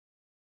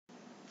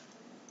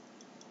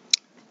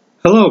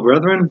Hello,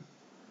 brethren,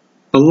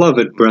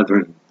 beloved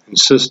brethren and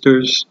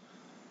sisters,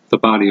 the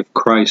body of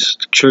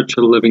Christ, Church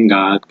of the Living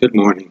God. Good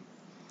morning.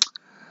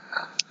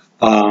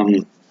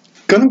 I'm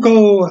going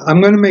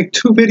to make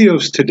two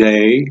videos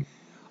today,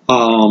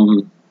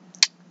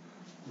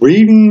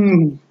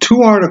 reading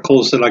two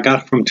articles that I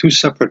got from two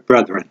separate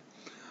brethren.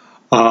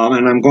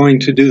 And I'm going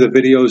to do the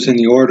videos in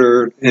the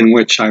order in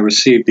which I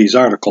received these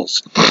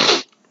articles.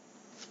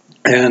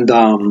 And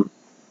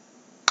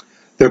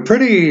they're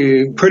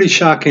pretty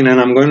shocking, and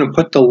I'm going to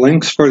put the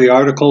links for the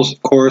articles,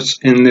 of course,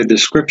 in the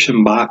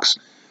description box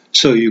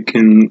so you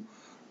can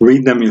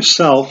read them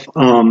yourself.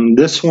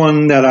 This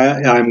one that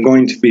I'm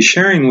going to be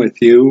sharing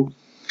with you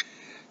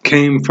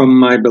came from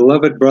my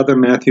beloved brother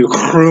Matthew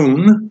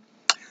Kroon.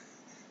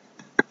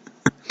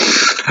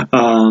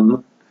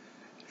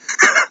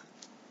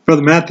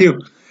 Brother Matthew,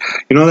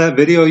 you know that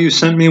video you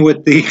sent me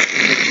with the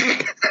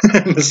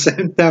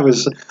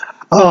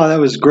that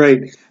was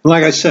great.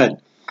 Like I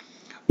said,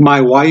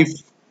 my wife,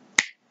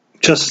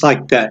 just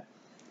like that,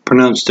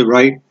 pronounced it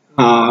right,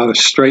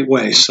 straight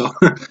way. So,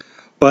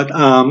 but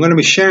I'm going to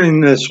be sharing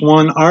this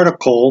one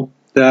article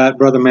that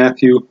Brother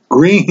Matthew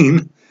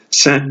Green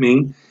sent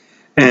me,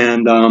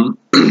 and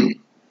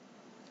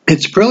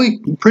it's pretty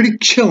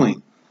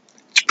chilling.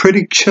 It's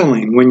pretty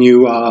chilling when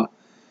you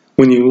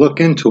look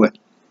into it.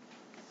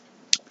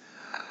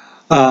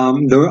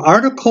 The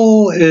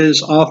article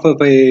is off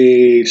of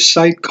a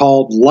site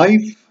called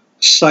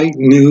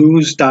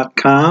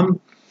lifesitenews.com.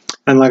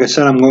 And like I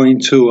said, I'm going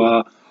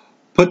to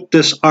put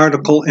this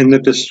article in the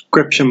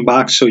description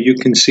box so you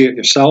can see it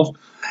yourself.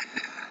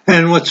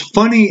 And what's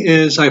funny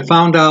is I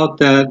found out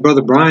that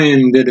Brother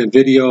Brian did a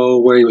video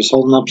where he was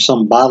holding up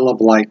some bottle of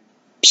like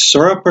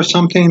syrup or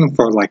something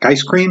for like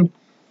ice cream.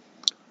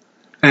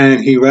 And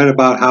he read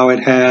about how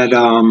it had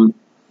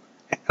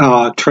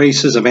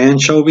traces of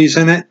anchovies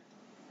in it.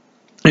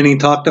 And he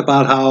talked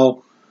about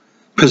how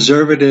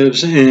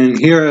preservatives in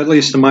here, at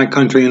least in my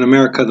country, in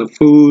America, the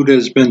food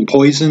has been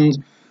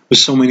poisoned with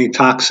so many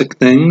toxic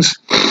things,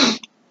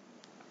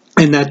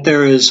 and that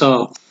there is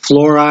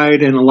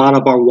fluoride in a lot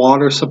of our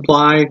water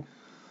supply.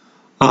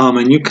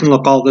 And you can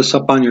look all this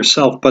up on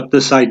yourself. But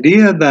this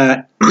idea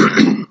that,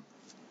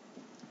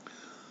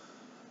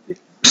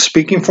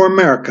 speaking for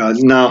America,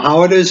 now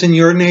how it is in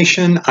your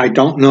nation, I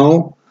don't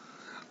know.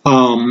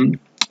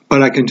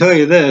 But I can tell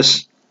you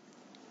this.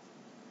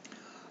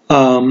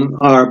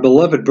 Our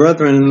beloved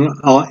brethren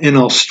in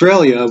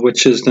Australia,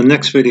 which is the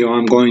next video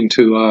I'm going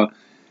to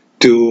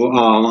do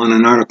on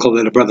an article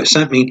that a brother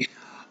sent me.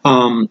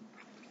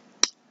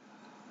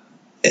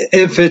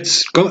 If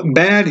it's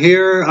bad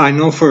here, I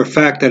know for a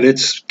fact that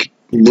it's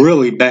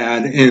really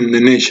bad in the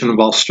nation of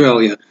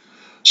Australia.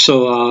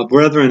 So,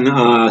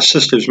 brethren,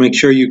 sisters, make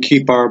sure you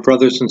keep our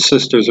brothers and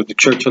sisters of the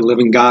Church of the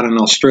Living God in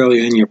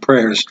Australia in your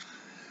prayers.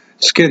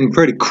 It's getting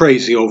pretty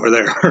crazy over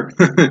there,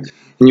 and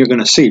you're going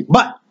to see.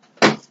 But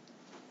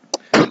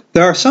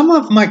there are some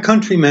of my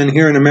countrymen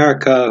here in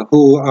America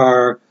who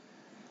are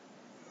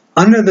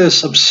under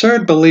this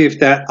absurd belief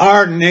that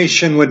our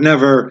nation would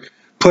never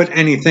put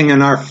anything in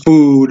our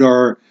food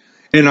or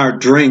in our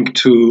drink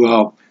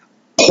to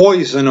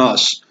poison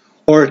us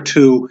or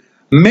to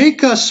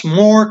make us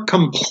more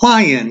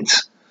compliant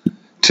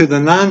to the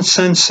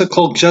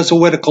nonsensical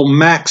Jesuitical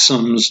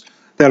maxims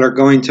that are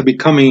going to be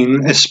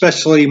coming,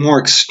 especially more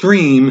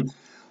extreme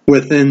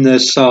within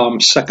this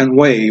second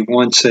wave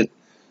once it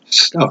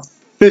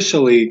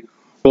officially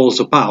rolls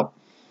about.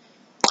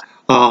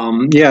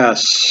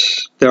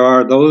 Yes, there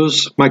are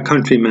those, my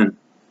countrymen,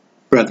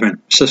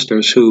 brethren,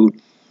 sisters, who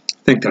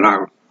think that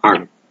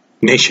our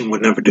nation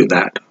would never do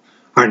that.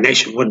 Our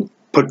nation wouldn't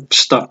put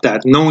stuff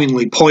that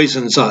knowingly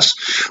poisons us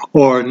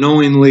or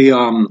knowingly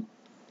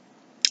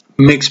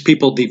makes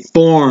people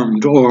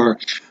deformed or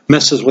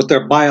messes with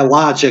their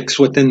biologics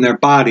within their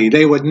body.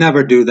 They would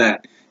never do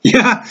that.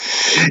 Yeah,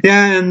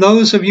 and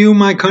those of you,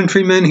 my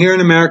countrymen here in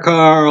America,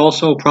 are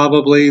also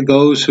probably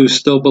those who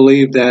still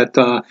believe that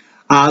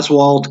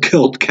Oswald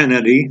killed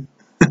Kennedy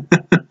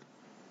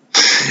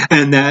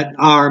and that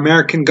our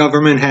American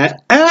government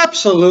had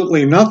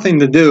absolutely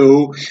nothing to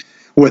do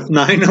with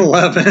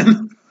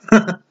 9/11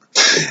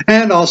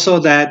 and also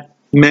that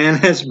man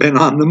has been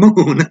on the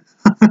moon.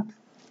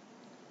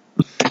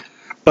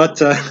 But,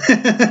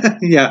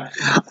 yeah,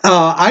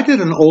 I did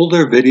an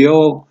older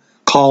video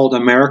called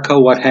America,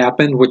 What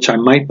Happened, which I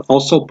might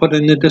also put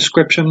in the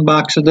description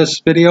box of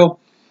this video.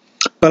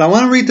 But I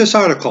want to read this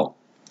article.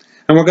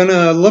 And we're going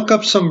to look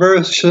up some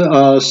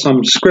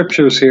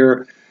scriptures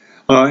here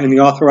in the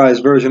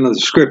authorized version of the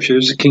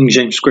scriptures, the King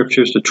James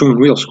scriptures, the true and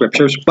real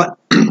scriptures. But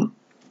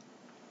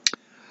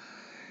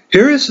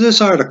here is this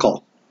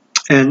article.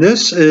 And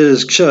this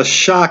is just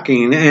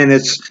shocking, and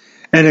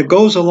it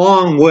goes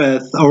along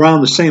with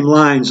around the same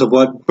lines of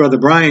what Brother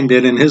Brian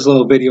did in his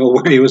little video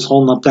where he was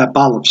holding up that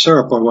bottle of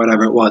syrup or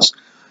whatever it was.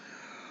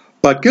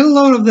 But get a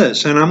load of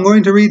this, and I'm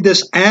going to read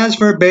this as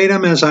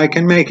verbatim as I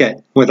can make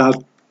it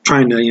without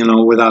trying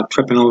to, without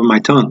tripping over my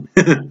tongue.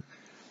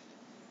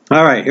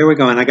 All right, here we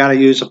go. And I got to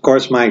use, of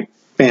course, my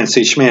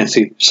fancy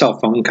schmancy cell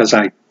phone because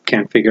I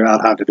can't figure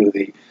out how to do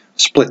the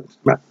split.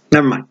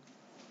 Never mind.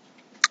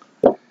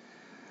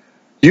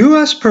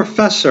 U.S.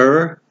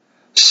 professor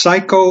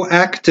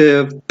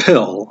psychoactive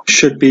pill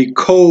should be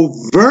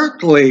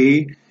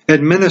covertly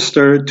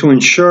administered to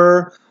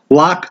ensure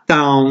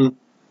lockdown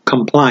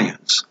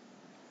compliance.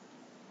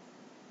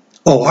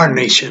 Oh, our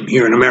nation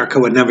here in America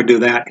would never do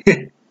that.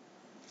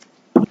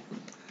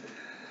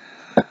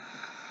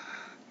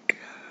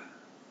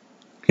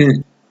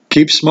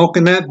 Keep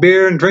smoking that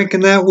beer and drinking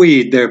that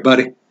weed there,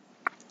 buddy.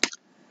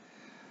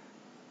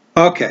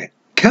 Okay.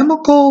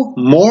 Chemical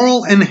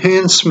moral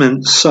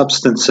enhancement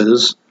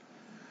substances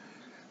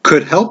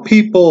could help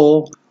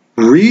people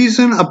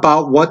reason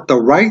about what the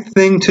right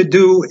thing to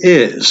do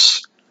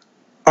is,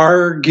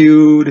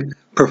 argued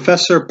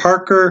Professor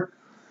Parker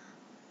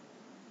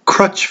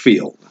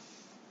Crutchfield.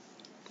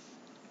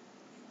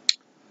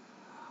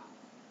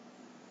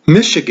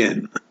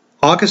 Michigan,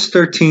 August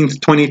 13th,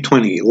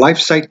 2020,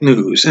 LifeSite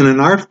News. In an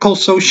article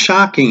so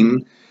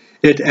shocking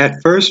it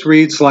at first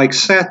reads like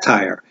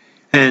satire,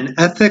 an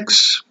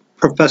ethics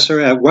professor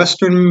at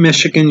Western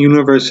Michigan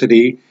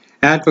University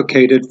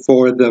advocated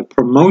for the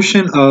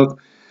promotion of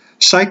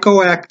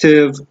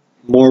psychoactive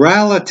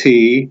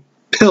morality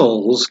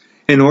pills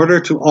in order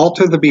to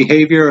alter the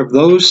behavior of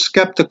those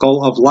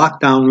skeptical of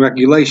lockdown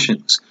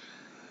regulations,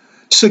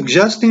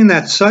 suggesting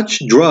that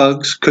such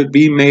drugs could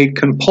be made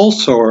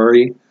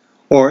compulsory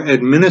or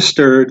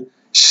administered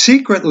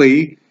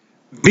secretly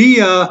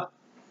via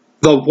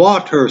the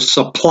water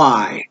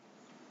supply.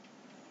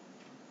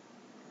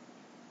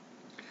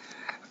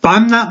 If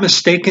I'm not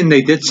mistaken,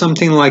 they did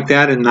something like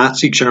that in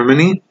Nazi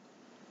Germany.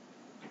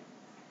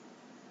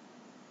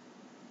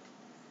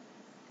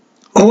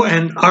 Oh,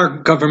 and our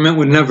government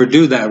would never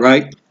do that,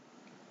 right?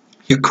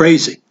 You're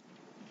crazy.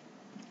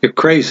 You're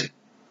crazy.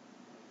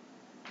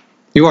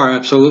 You are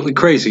absolutely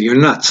crazy. You're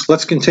nuts.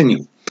 Let's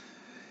continue.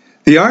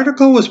 The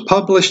article was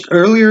published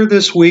earlier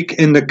this week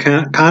in The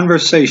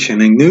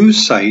Conversation, a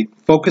news site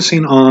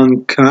focusing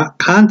on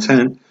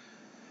content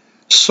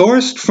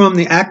sourced from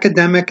the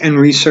academic and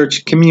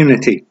research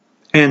community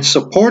and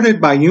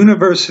supported by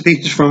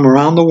universities from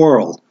around the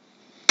world.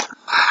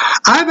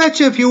 I bet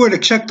you if you were to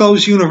check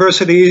those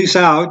universities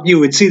out, you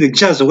would see the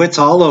Jesuits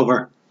all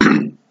over.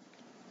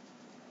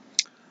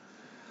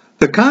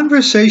 The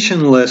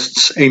Conversation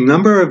lists a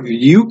number of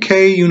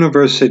UK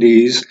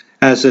universities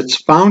as its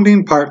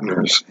founding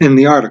partners in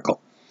the article.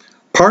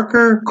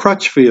 Parker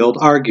Crutchfield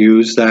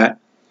argues that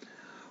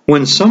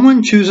when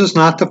someone chooses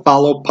not to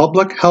follow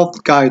public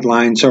health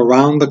guidelines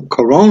around the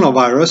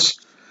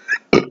coronavirus,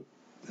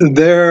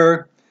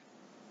 they're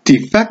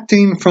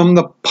defecting from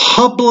the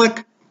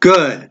public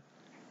good.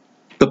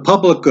 The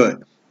public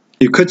good.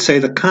 You could say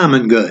the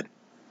common good,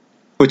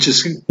 which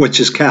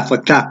is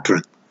Catholic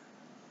doctrine.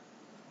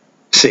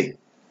 See,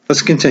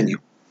 let's continue.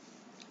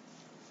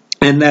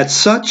 And that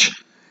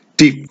such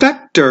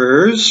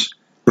defectors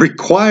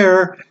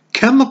require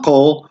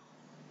chemical,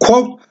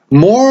 quote,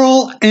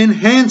 moral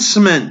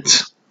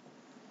enhancement.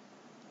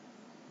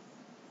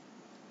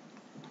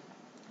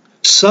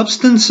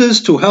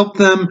 Substances to help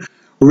them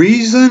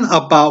reason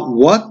about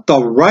what the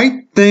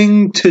right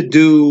thing to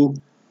do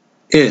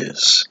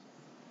is.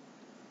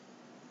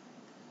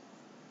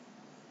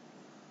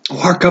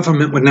 Our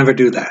government would never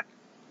do that.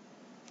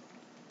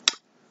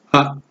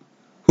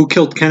 Who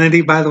killed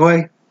Kennedy, by the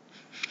way?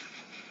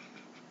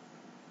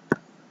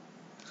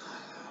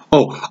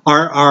 Oh,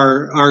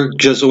 our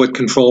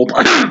Jesuit-controlled,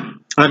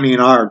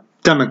 our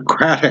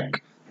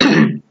Democratic,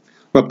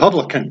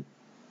 Republican,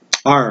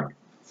 our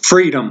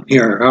freedom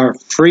here, our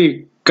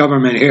free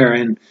government here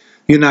in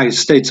the United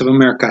States of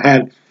America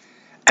had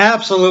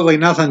absolutely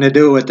nothing to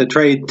do with the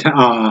trade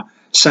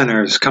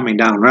centers coming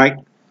down, right?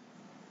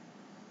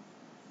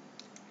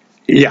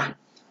 Yeah.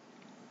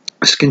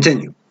 Let's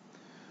continue.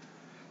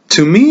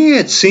 To me,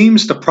 it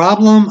seems the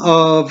problem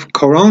of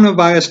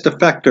coronavirus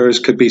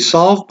defectors could be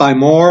solved by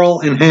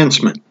moral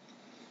enhancement,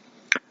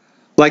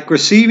 like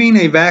receiving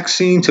a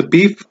vaccine to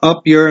beef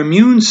up your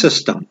immune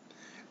system.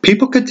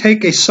 People could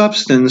take a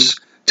substance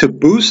to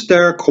boost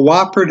their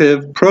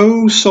cooperative,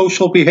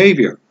 pro-social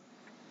behavior.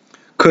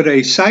 Could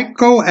a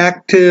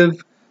psychoactive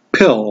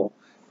pill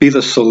be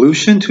the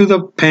solution to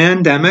the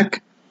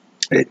pandemic?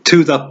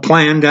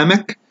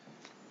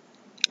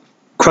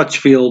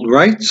 Crutchfield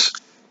writes.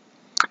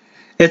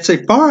 It's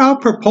a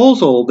far-out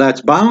proposal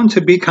that's bound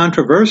to be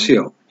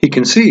controversial, he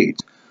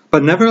concedes,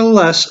 but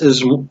nevertheless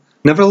is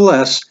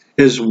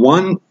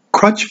one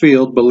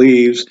Crutchfield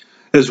believes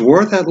is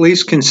worth at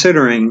least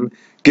considering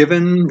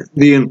given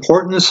the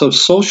importance of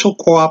social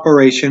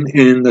cooperation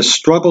in the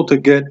struggle to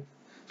get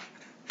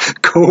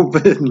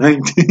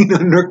COVID-19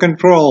 under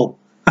control.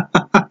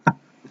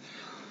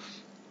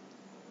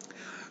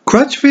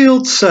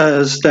 Crutchfield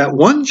says that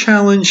one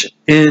challenge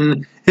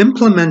in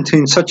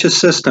implementing such a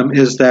system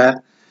is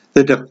that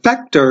the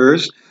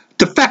defectors,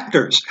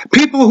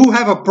 people who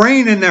have a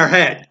brain in their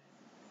head,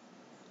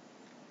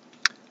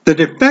 the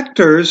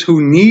defectors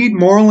who need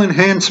moral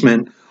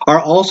enhancement are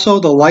also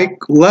the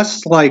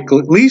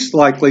least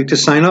likely to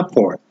sign up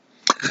for it.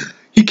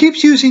 He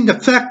keeps using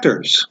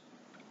defectors.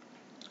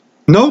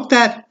 Note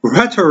that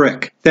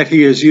rhetoric that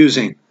he is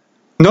using.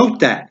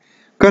 Note that. I'm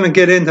going to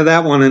get into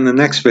that one in the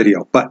next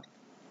video. But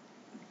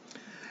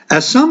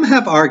as some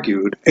have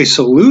argued, a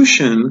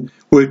solution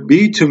would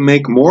be to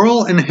make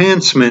moral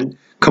enhancement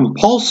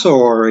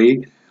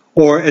compulsory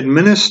or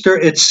administer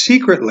it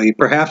secretly,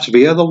 perhaps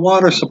via the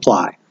water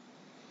supply.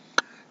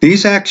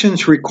 These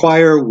actions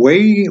require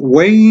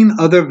weighing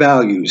other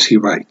values, he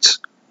writes.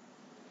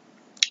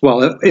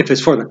 Well, if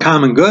it's for the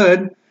common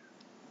good,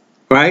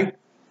 right?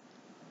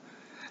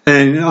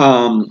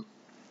 And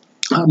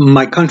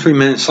my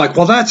countrymen, it's like,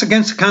 well, that's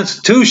against the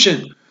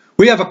Constitution.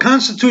 We have a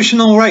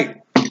constitutional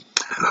right.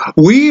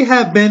 We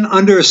have been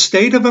under a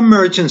state of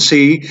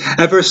emergency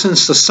ever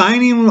since the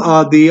signing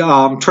of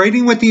the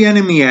Trading with the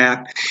Enemy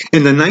Act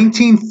in the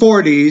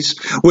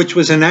 1940s, which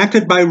was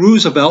enacted by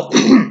Roosevelt.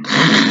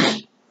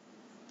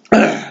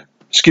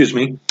 Excuse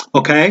me,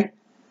 okay?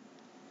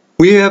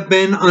 We have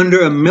been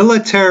under a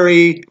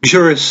military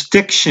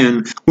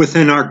jurisdiction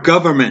within our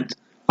government,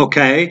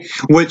 okay?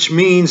 Which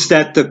means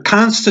that the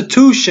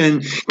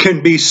Constitution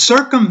can be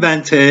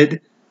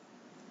circumvented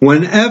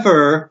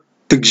whenever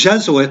the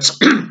Jesuits,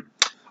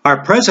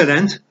 our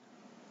president,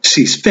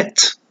 sees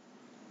fit,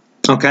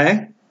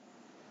 okay?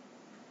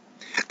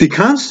 The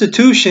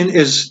Constitution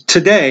is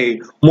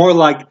today more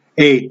like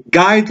a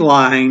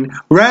guideline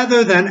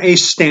rather than a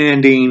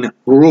standing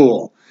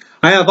rule.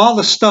 I have all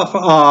the stuff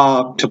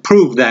to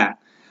prove that,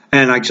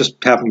 and I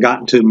just haven't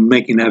gotten to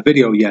making that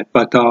video yet.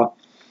 But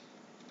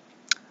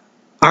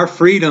our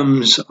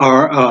freedoms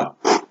are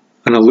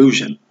an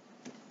illusion.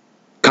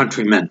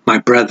 Countrymen, my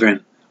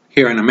brethren,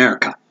 here in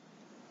America,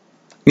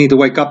 need to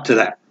wake up to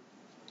that.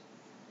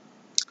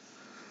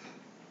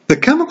 The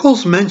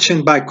chemicals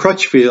mentioned by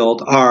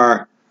Crutchfield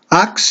are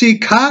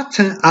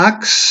oxytocin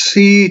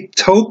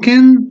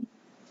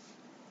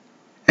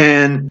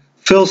and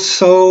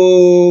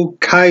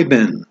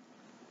psilocybin,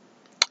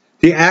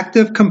 the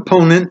active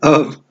component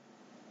of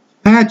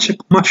magic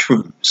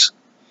mushrooms.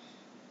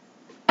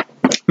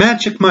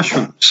 Magic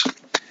mushrooms.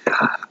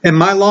 In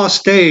my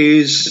lost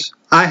days,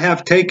 I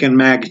have taken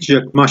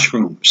magic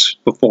mushrooms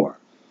before.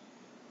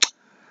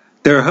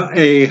 They're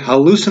a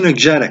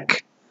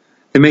hallucinogenic.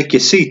 They make you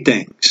see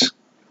things.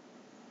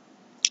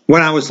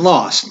 When I was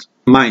lost,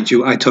 mind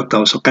you, I took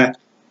those, okay?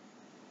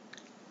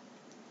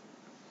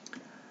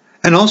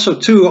 And also,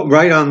 too,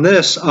 right on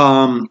this,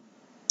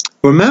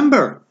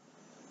 remember,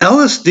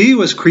 LSD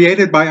was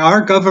created by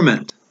our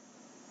government.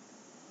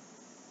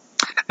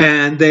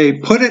 And they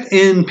put it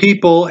in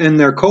people, in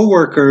their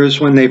co-workers,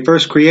 when they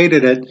first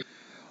created it.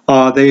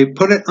 They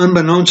put it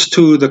unbeknownst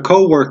to the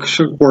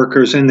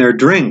co-workers in their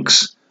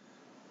drinks,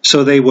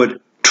 so they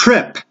would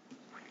trip.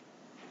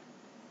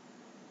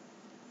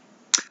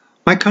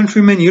 My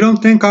countrymen, you don't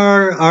think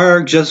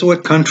our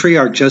Jesuit country,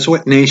 our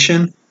Jesuit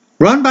nation,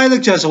 run by the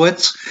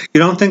Jesuits,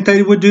 you don't think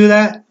they would do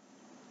that?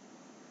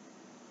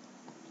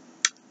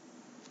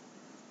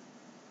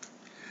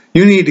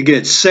 You need to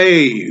get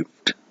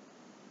saved.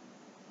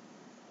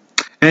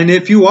 And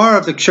if you are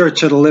of the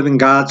Church of the Living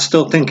God,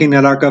 still thinking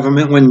that our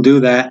government wouldn't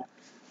do that,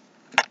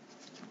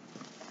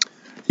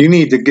 you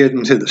need to get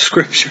into the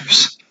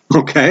scriptures,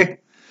 okay?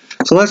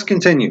 So let's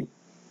continue.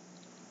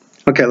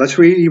 Okay, let's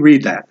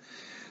reread that.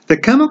 The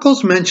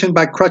chemicals mentioned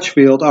by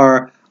Crutchfield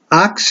are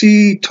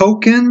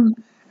oxytocin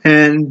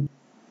and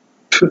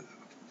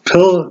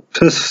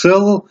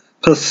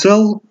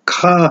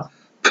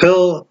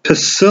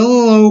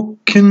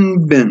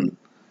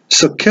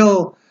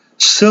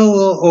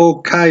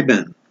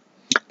psilocybin,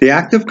 the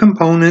active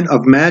component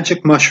of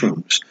magic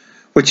mushrooms,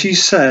 which he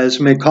says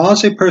may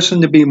cause a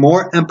person to be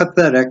more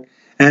empathetic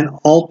and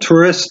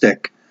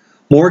altruistic,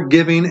 more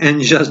giving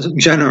and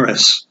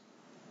generous.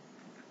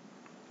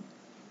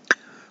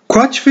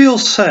 Crutchfield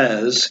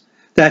says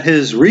that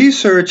his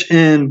research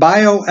in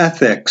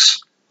bioethics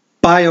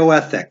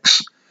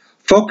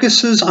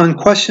focuses on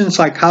questions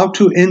like how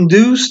to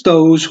induce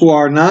those who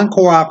are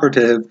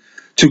non-cooperative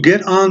to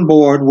get on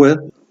board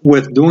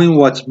with doing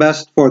what's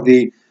best for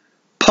the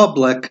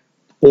public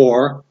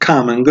or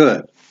common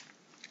good.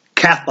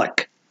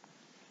 Catholic.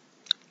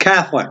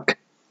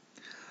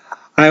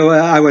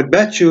 I would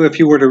bet you if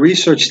you were to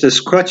research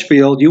this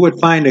Crutchfield, you would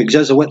find a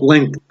Jesuit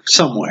link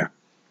somewhere.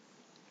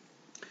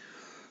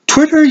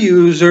 Twitter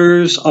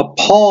users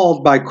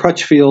appalled by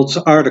Crutchfield's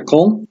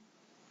article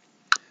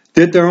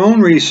did their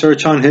own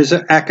research on his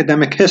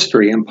academic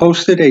history and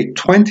posted a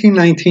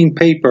 2019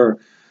 paper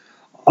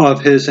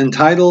of his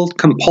entitled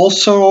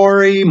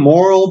Compulsory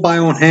Moral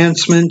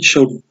Bioenhancement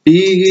Should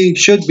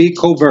Be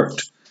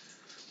Covert.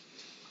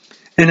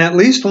 In at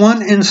least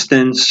one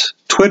instance,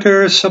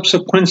 Twitter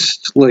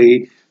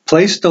subsequently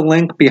placed a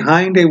link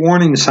behind a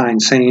warning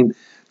sign saying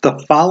the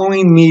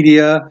following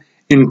media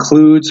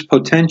includes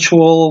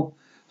potential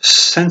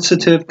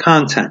sensitive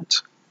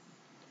content.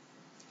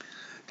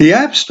 The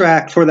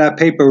abstract for that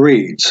paper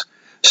reads,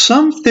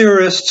 some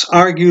theorists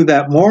argue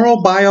that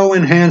moral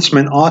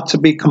bioenhancement ought to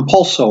be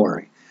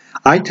compulsory.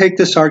 I take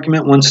this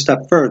argument one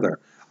step further,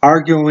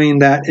 arguing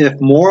that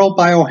if moral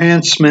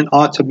bioenhancement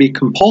ought to be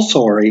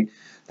compulsory,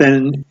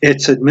 then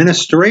its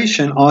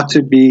administration ought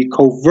to be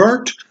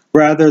covert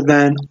rather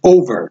than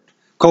overt.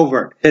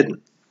 Covert, hidden.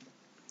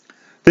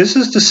 This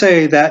is to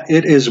say that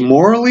it is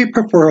morally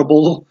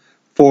preferable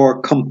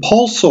for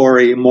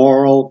compulsory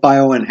moral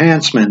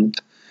bioenhancement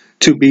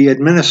to be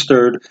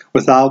administered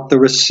without the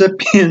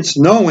recipients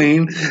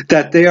knowing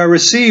that they are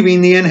receiving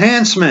the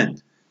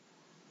enhancement.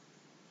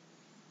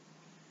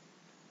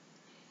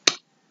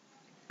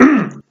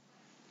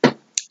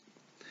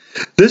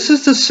 This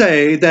is to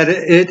say that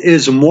it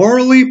is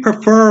morally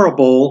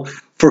preferable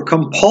for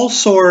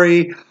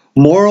compulsory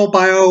moral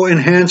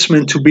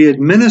bioenhancement to be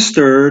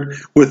administered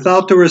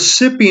without the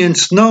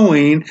recipients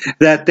knowing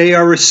that they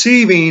are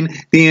receiving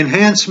the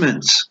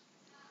enhancements.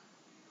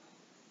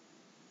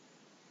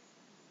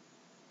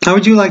 How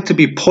would you like to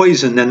be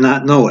poisoned and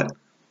not know it?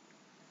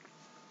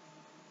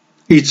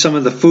 Eat some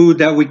of the food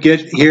that we get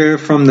here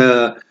from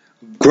the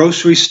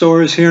grocery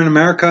stores here in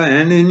America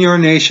and in your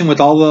nation with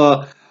all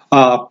the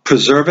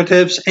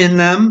preservatives in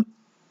them.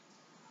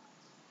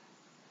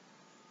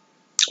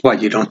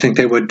 What, you don't think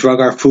they would drug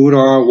our food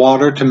or our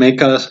water to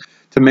make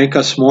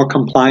us more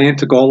compliant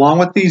to go along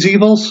with these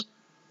evils?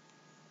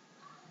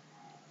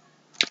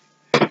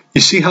 You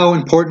see how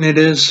important it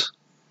is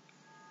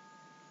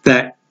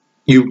that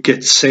you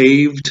get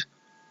saved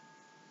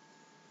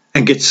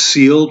and get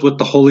sealed with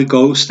the Holy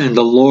Ghost, and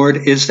the Lord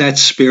is that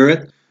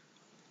Spirit?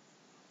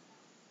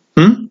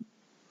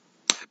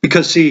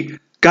 Because see,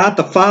 God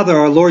the Father,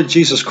 our Lord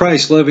Jesus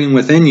Christ living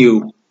within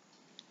you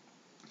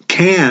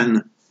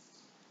can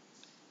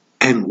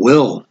and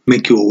will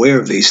make you aware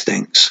of these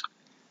things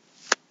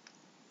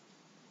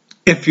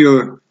if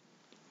you're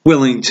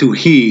willing to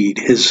heed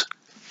His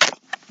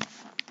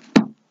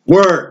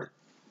word.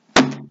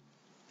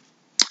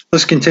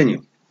 Let's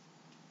continue.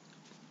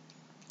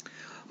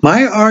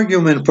 My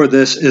argument for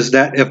this is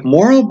that if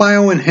moral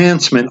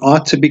bioenhancement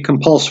ought to be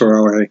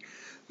compulsory,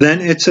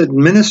 then its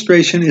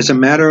administration is a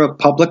matter of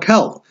public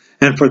health,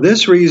 and for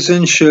this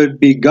reason should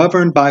be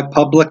governed by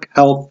public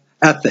health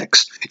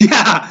ethics.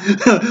 Yeah,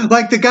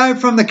 like the guy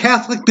from the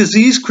Catholic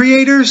Disease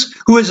Creators,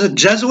 who is a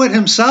Jesuit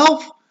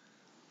himself.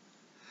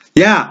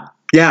 Yeah.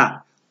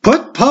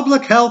 Put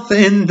public health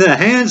in the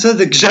hands of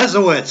the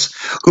Jesuits,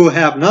 who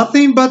have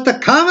nothing but the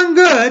common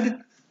good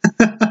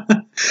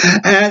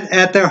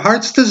at their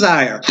heart's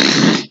desire.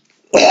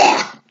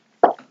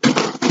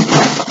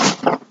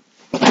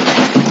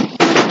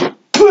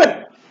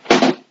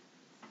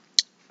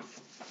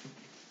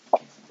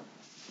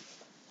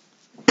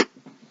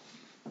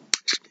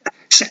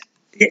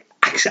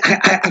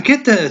 I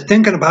get to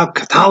thinking about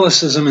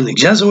Catholicism and the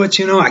Jesuits,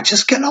 you know, I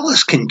just get all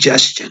this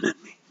congestion in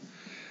me.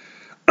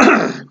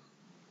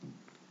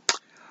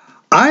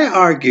 I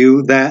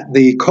argue that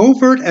the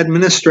covert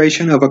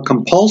administration of a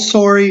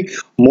compulsory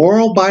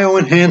moral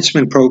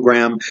bioenhancement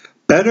program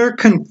better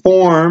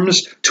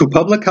conforms to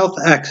public health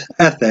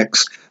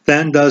ethics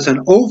than does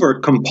an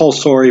overt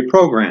compulsory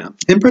program.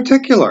 In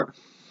particular,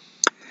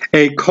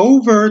 a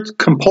covert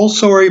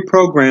compulsory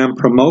program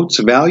promotes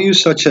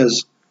values such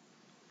as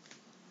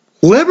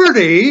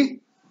liberty,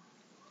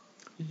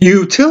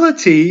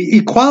 utility,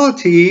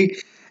 equality,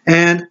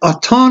 and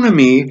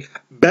autonomy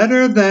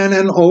better than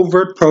an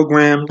overt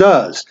program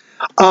does.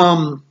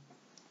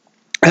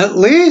 At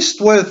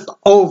least with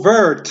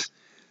overt,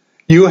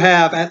 you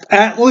have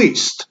at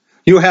least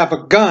you have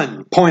a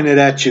gun pointed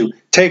at you,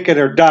 take it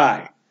or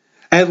die.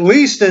 At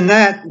least in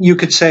that you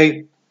could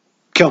say,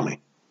 kill me.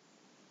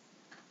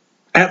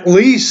 At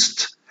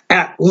least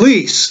at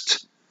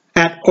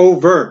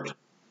overt,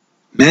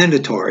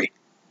 mandatory.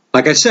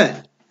 Like I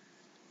said,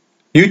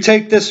 you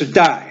take this or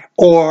die,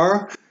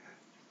 or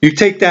you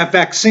take that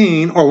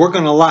vaccine or we're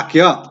going to lock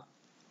you up.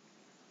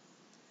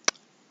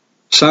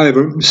 Sorry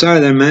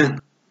there, man.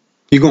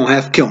 You're going to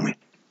have to kill me.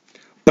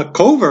 But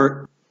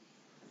covert,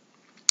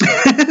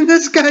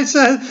 this guy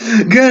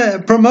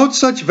said, promotes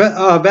such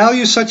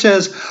values such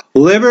as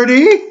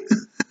liberty,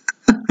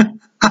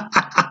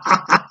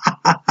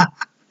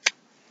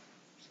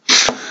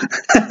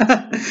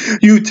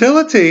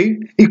 utility,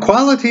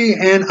 equality,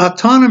 and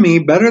autonomy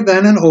better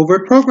than an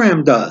overt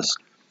program does.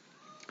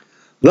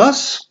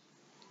 Thus,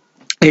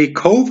 a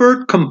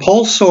covert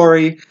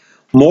compulsory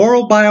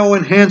moral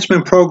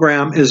bioenhancement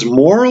program is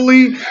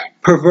morally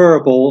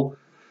preferable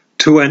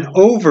to an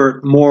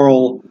overt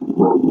moral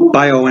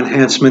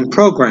bioenhancement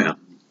program.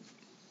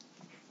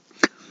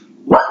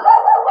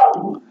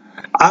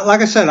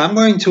 Like I said, I'm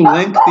going to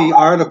link the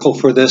article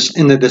for this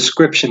in the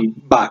description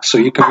box so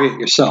you can read it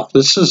yourself.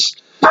 This is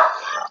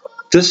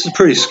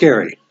pretty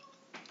scary.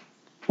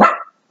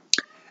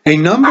 A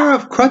number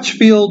of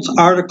Crutchfield's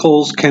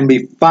articles can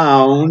be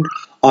found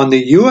on the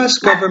U.S.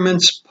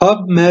 government's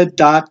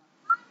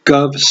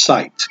PubMed.gov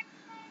site.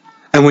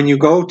 And when you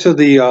go to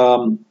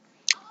the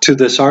to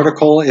this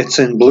article, it's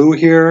in blue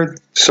here,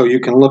 so you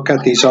can look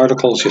at these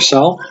articles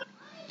yourself.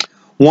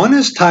 One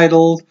is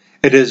titled,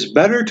 "It is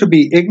Better to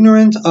be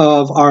Ignorant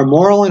of Our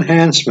Moral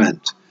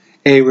Enhancement,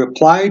 a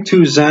Reply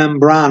to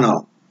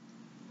Zambrano."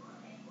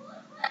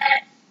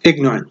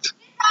 Ignorant.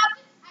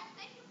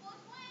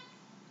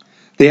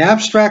 The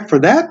abstract for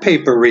that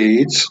paper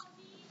reads,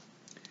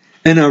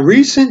 In a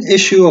recent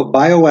issue of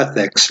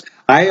Bioethics,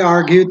 I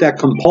argued that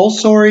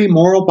compulsory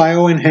moral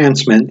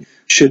bioenhancement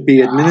should be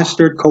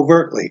administered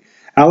covertly.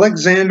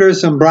 Alexander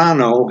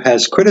Zambrano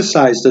has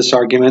criticized this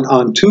argument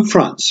on two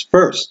fronts.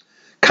 First,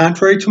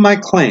 contrary to my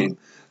claim,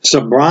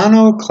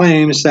 Zambrano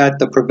claims that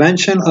the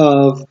prevention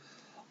of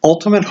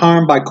ultimate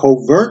harm by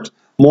covert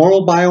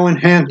moral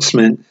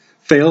bioenhancement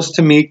fails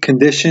to meet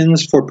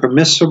conditions for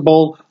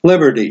permissible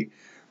liberty,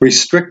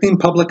 restricting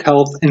public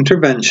health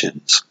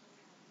interventions.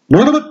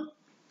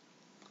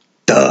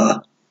 Duh.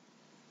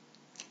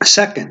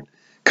 Second,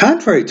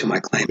 contrary to my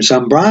claim,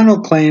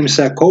 Zambrano claims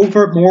that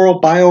covert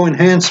moral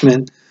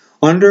bioenhancement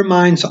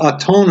undermines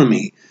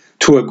autonomy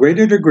to a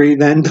greater degree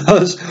than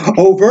does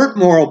overt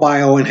moral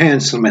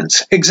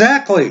bioenhancements.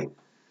 Exactly.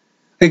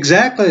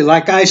 Exactly.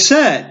 Like I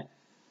said,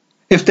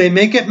 if they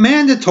make it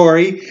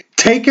mandatory,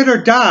 take it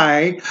or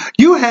die,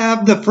 you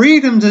have the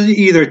freedom to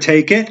either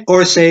take it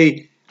or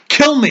say,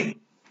 kill me,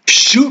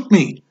 shoot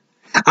me.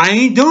 I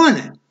ain't doing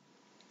it.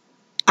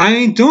 I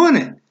ain't doing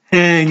it.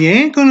 And you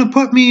ain't going to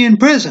put me in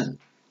prison.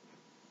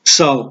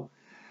 So,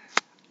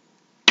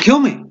 kill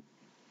me.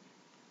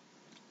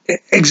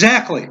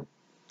 Exactly.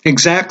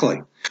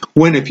 Exactly.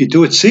 When if you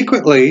do it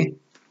secretly,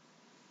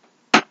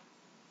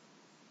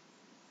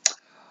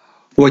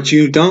 what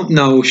you don't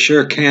know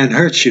sure can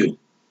hurt you.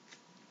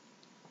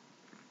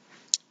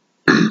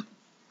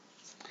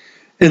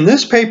 In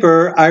this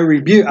paper, I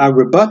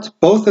rebut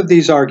both of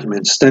these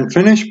arguments, then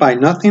finish by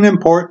noting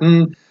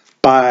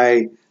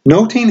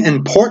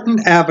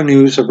important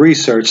avenues of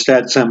research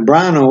that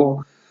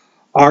Zambrano's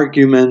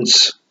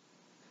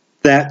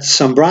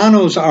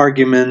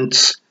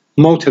arguments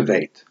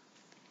motivate.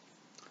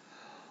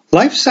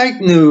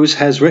 LifeSite News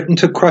has written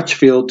to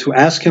Crutchfield to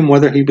ask him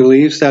whether he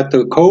believes that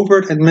the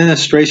covert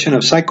administration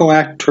of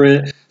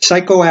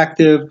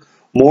psychoactive,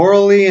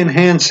 morally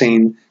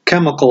enhancing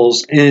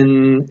chemicals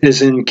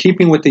is in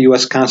keeping with the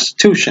U.S.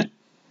 Constitution.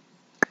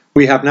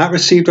 We have not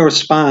received a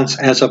response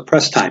as of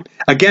press time.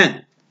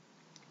 Again,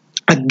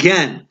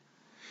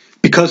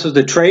 because of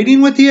the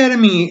Trading with the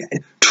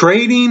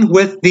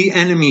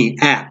Enemy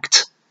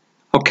Act,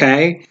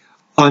 okay,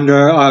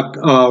 under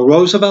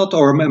Roosevelt,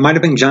 or it might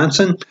have been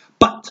Johnson,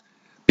 but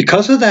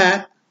because of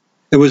that,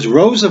 it was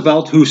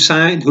Roosevelt who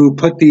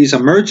put these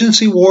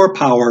emergency war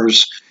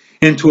powers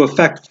into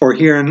effect for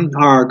here in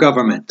our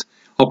government,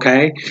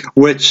 okay,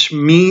 which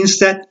means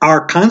that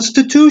our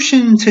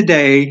Constitution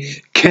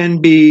today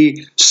can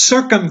be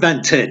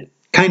circumvented,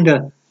 kind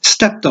of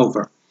stepped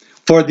over,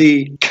 for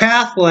the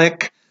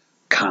Catholic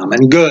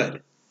common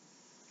good,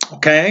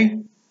 okay?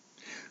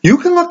 You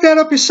can look that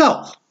up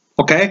yourself,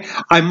 okay?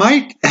 I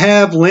might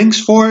have links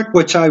for it,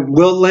 which I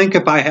will link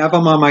if I have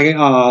them on my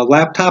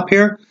laptop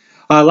here.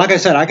 Like I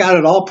said, I got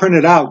it all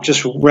printed out,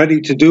 just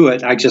ready to do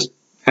it. I just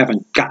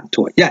haven't gotten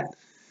to it yet.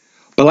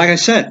 But like I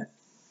said,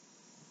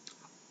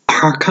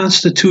 our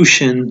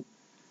Constitution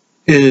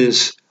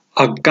is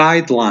a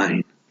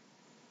guideline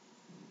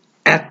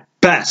at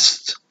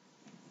best,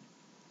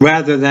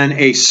 rather than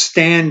a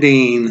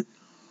standing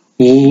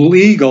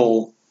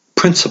legal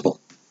principle.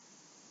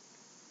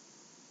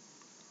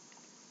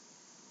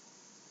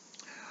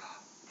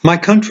 My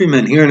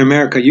countrymen here in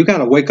America, you got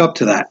to wake up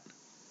to that.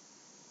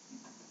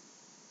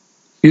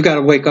 You got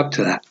to wake up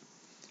to that.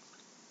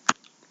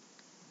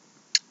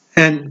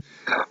 And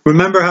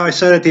remember how I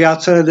said at the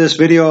outset of this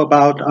video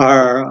about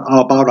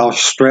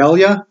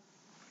Australia?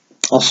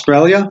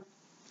 Australia?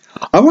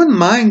 I wouldn't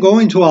mind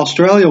going to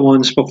Australia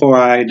once before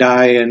I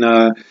die and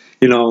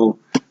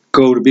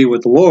go to be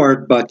with the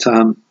Lord, but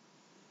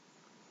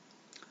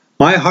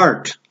my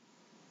heart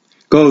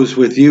goes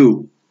with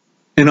you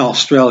in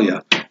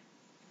Australia.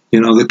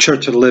 The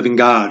Church of the Living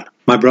God,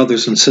 my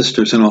brothers and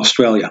sisters in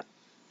Australia.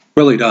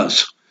 Really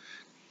does.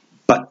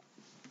 But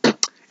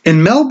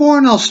in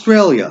Melbourne,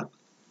 Australia,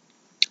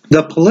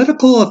 the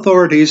political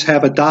authorities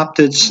have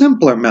adopted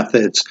simpler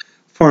methods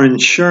for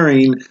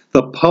ensuring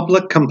the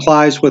public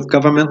complies with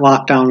government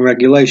lockdown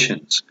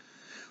regulations.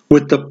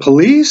 With the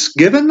police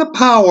given the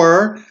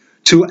power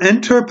to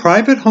enter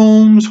private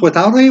homes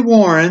without a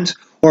warrant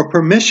or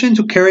permission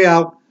to carry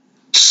out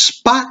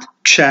spot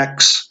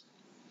checks,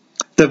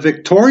 the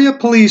Victoria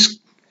Police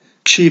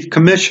Chief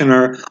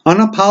Commissioner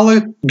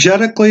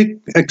unapologetically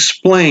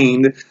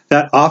explained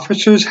that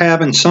officers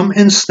have, in some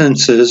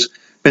instances,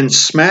 been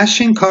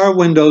smashing car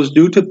windows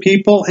due to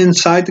people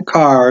inside the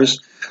cars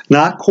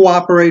not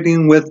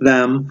cooperating with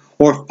them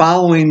or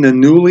following the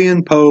newly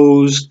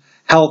imposed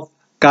health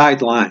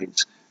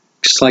guidelines,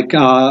 just like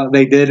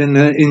they did in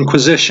the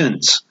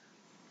Inquisitions.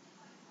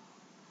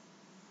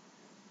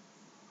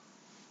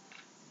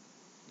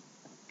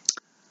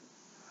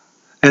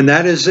 And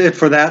that is it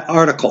for that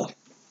article.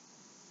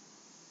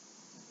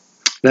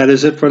 That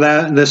is it for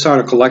this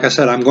article. Like I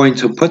said, I'm going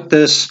to put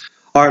this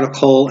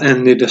article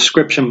in the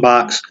description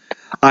box.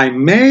 I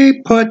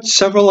may put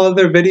several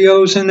other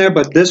videos in there,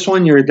 but this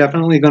one you're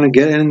definitely going to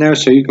get in there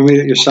so you can read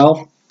it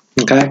yourself.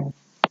 Okay?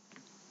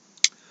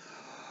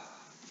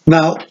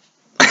 Now,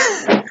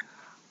 I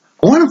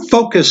want to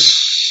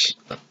focus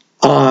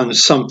on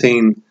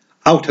something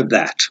out of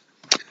that.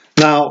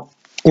 Now,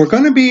 we're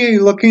going to be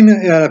looking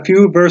at a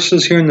few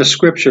verses here in the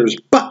scriptures,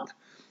 but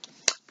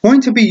I'm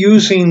going to be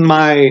using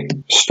my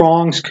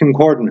Strong's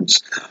Concordance.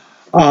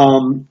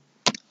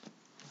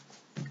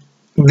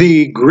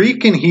 The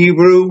Greek and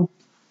Hebrew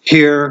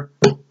here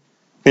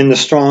in the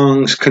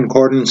Strong's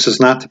Concordance is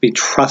not to be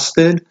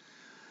trusted,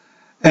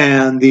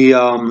 and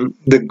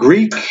the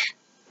Greek,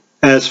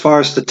 as far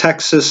as the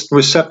Textus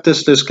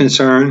Receptus is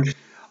concerned,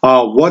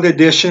 what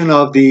edition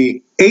of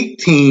the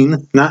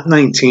 18, not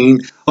 19,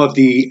 of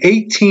the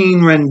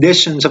 18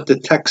 renditions of the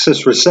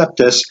Textus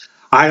Receptus,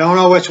 I don't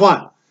know which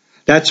one.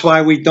 That's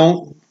why we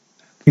don't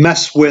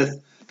mess with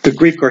the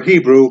Greek or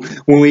Hebrew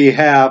when we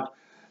have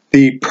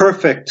the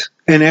perfect,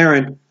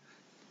 inerrant,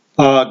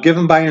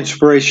 given by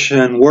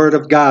inspiration, Word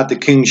of God, the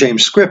King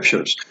James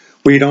Scriptures.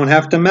 We don't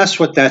have to mess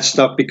with that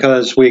stuff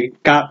because we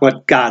got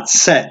what God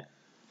said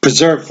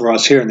preserved for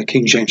us here in the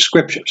King James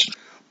Scriptures.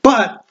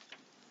 But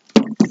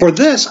for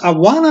this, I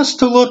want us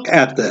to look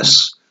at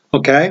this,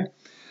 okay?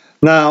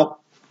 Now,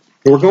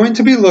 we're going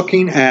to be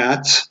looking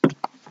at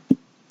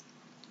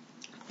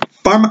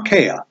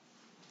pharmakeia,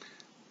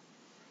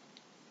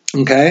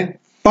 okay?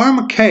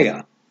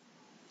 Pharmakeia,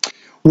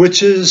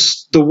 which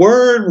is the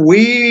word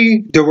we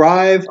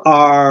derive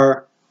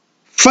our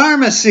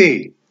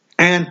pharmacy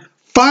and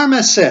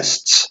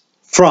pharmacists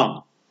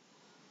from,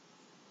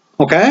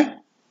 okay?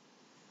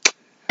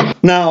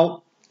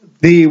 Now,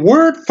 the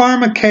word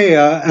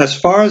pharmakeia, as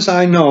far as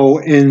I know,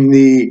 in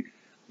the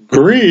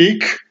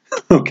Greek,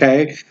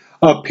 okay,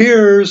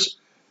 appears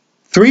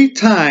 3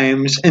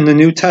 times in the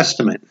New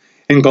Testament,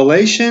 in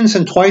Galatians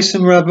and twice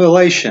in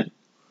Revelation,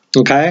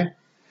 okay?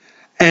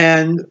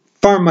 And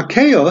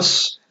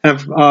pharmakeios and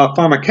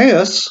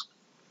pharmakeos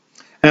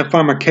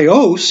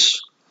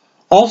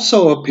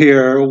also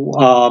appear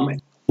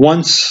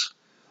once.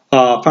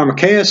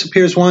 Pharmakeos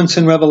appears once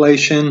in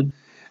Revelation,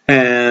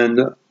 and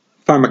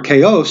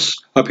pharmakeos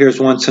appears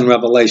once in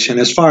Revelation,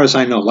 as far as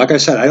I know. Like I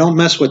said, I don't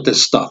mess with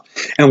this stuff,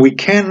 and we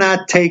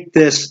cannot take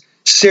this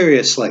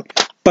seriously.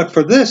 But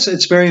for this,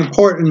 it's very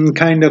important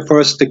kind of for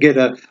us to get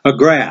a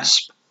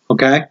grasp,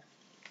 okay?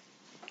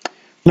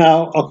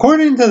 Now,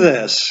 according to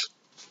this,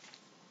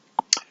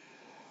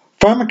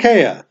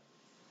 pharmakeia,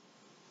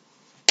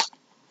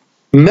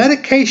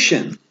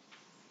 medication,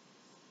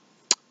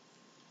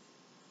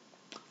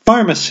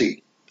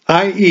 pharmacy,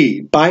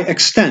 i.e., by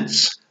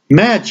extents,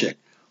 magic,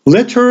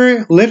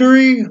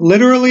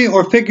 literally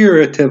or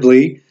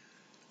figuratively,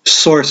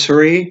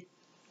 sorcery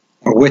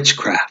or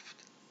witchcraft.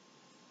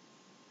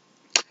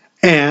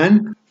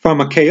 And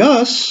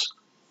pharmakeos,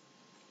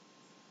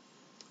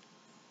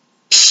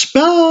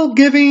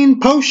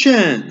 spell-giving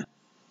potion,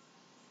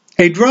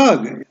 a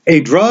drug,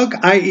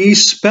 i.e.,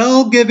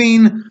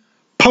 spell-giving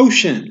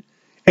potion,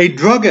 a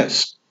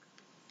druggist,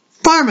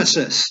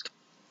 pharmacist,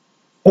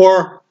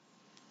 or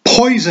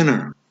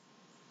poisoner,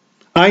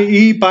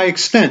 i.e., by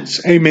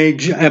extents, a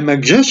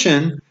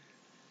magician,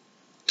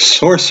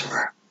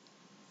 sorcerer.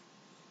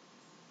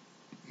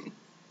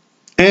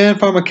 And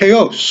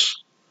pharmakeos,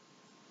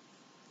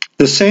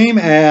 the same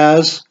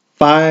as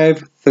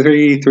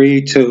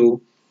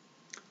 5332,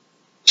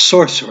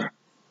 sorcerer.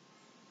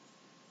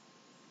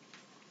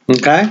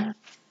 Okay?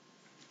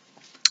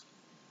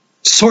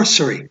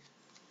 Sorcery.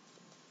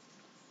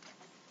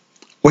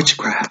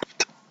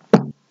 Witchcraft.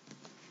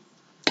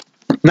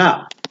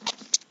 Now,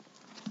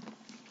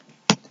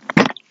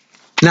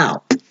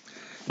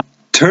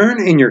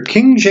 turn in your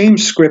King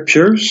James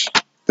Scriptures,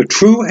 the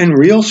true and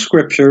real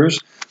Scriptures,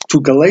 to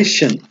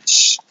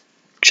Galatians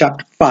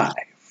chapter 5.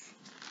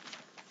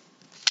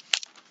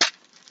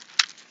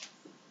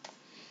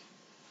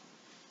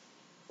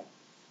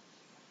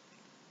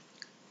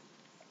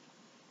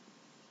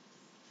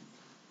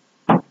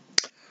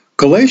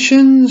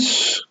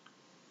 Galatians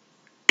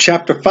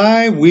chapter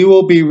 5, we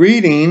will be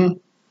reading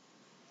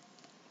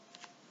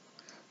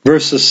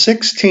verses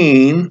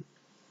 16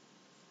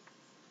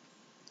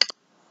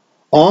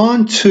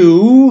 on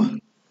to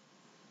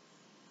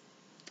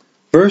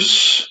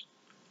verse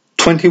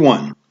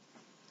 21.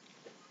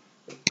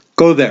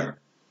 Go there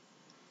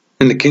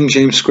in the King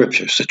James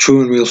Scriptures, the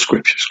true and real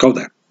Scriptures. Go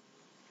there.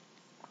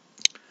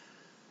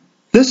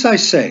 This I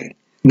say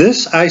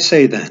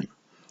then,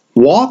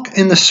 walk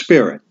in the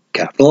Spirit,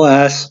 capital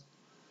S,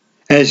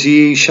 as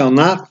ye shall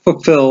not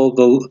fulfill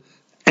beg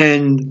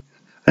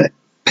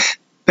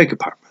your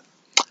pardon.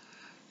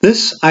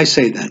 This I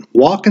say then,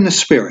 walk in the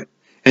Spirit,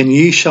 and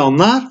ye shall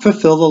not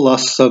fulfill the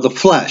lusts of the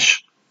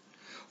flesh.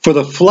 For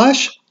the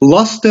flesh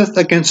lusteth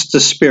against the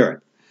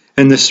Spirit,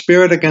 and the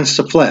Spirit against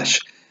the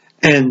flesh.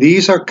 And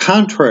these are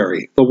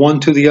contrary the one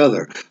to the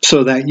other,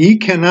 so that ye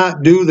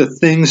cannot do the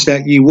things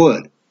that ye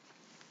would.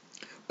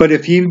 But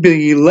if ye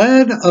be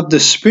led of the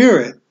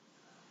Spirit,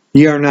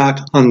 ye are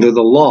not under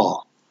the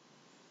law.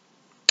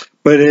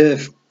 But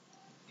if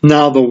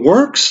now the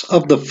works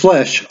of the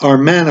flesh are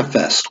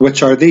manifest,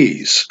 which are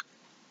these: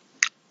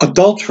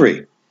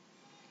 adultery,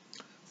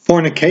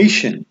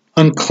 fornication,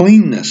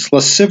 uncleanness,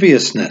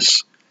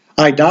 lasciviousness,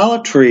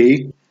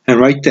 idolatry, and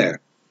right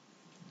there,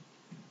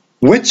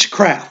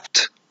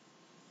 witchcraft,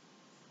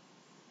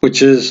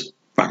 which is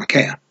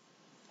pharmakeia,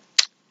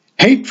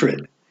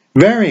 hatred,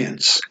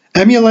 variance,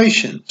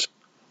 emulations,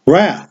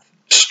 wrath,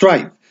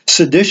 strife,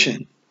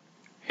 sedition,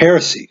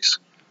 heresies,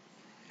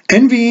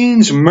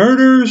 envyings,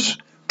 murders,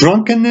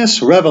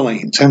 drunkenness,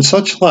 revelings, and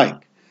such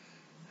like,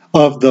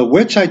 of the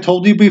which I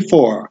told you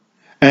before,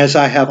 as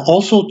I have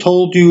also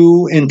told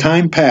you in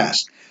time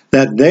past,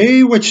 that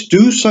they which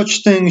do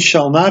such things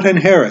shall not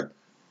inherit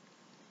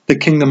the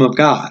kingdom of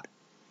God.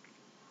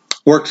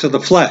 Works of the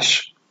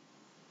flesh,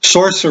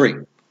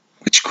 sorcery,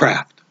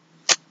 witchcraft.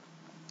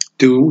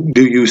 Do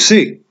you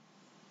see?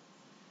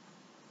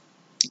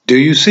 Do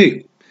you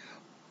see?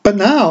 But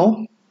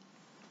now,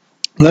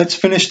 let's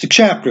finish the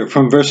chapter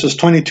from verses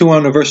 22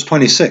 on to verse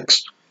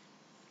 26.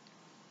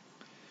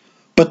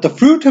 But the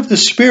fruit of the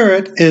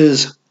Spirit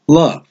is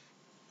love,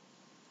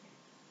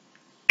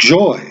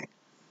 joy,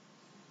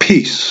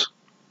 peace,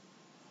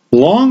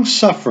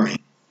 long-suffering,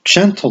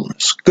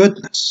 gentleness,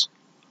 goodness,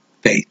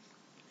 faith,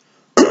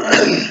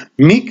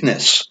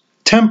 meekness,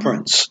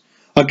 temperance.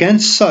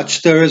 Against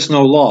such there is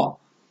no law.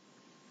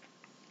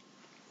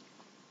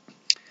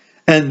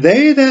 And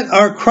they that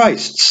are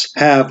Christ's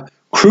have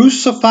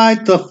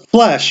crucified the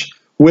flesh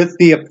with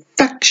the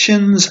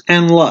affections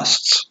and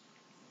lusts.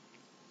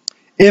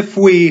 If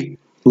we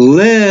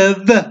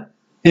live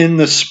in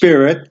the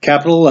Spirit,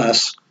 capital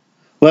S,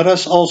 let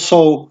us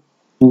also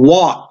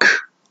walk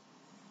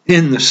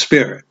in the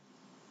Spirit.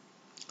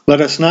 Let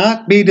us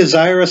not be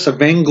desirous of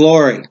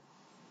vainglory,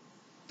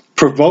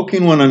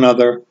 provoking one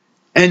another,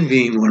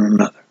 envying one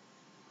another.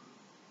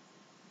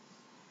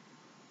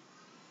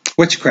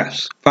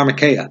 Witchcrafts,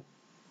 pharmakeia,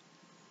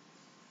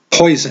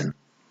 poison,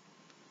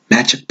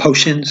 magic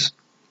potions.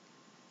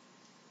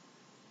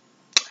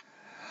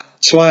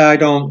 That's why I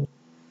don't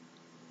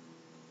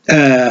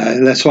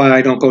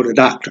go to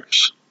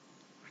doctors.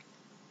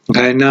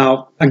 Okay,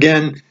 now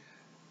again,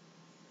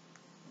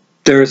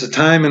 there is a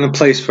time and a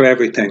place for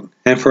everything,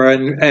 and for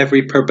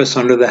every purpose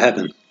under the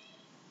heaven.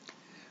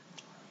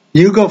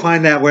 You go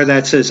find out where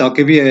that says. I'll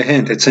give you a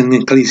hint. It's in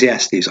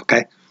Ecclesiastes,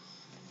 okay?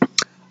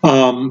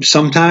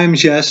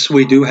 Sometimes, yes,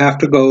 we do have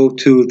to go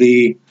to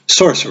the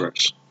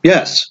sorcerers.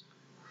 Yes.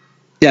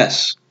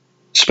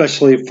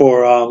 Especially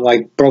for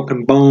like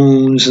broken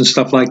bones and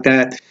stuff like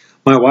that.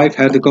 My wife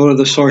had to go to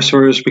the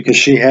sorcerers because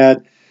she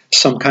had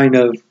some kind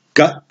of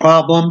gut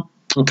problem,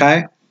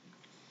 okay?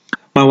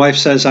 My wife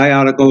says I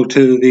ought to go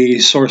to the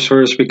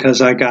sorcerers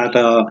because I got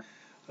a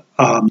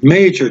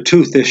major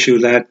tooth issue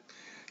that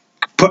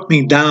put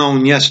me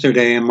down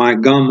yesterday, and my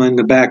gum in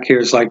the back here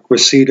is like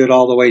receded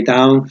all the way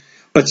down.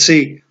 But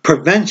see,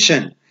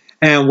 prevention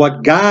and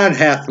what God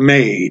hath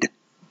made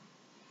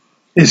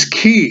is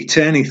key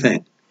to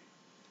anything.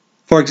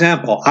 For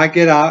example, I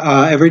get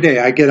out every day,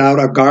 I get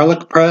out a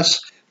garlic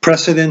press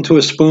it into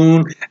a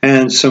spoon,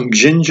 and some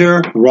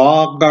ginger,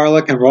 raw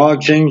garlic and raw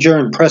ginger,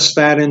 and press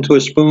that into a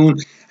spoon,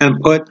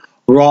 and put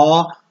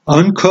raw,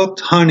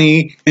 uncooked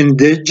honey,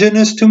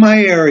 indigenous to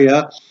my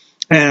area,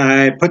 and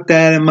I put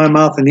that in my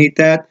mouth and eat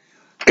that.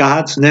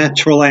 God's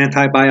natural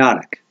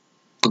antibiotic.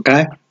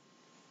 Okay?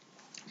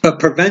 But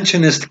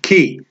prevention is the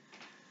key,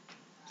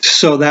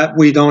 so that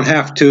we don't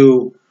have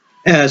to,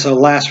 as a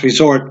last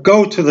resort,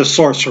 go to the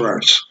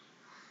sorcerers,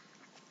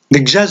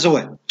 the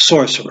Jesuit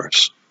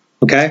sorcerers.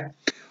 Okay?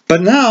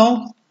 But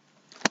now,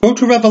 go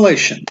to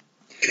Revelation.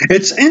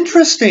 It's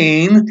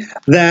interesting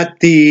that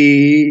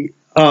the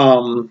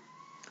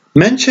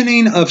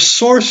mentioning of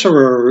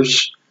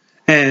sorcerers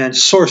and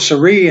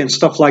sorcery and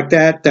stuff like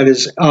that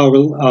is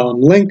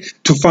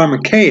linked to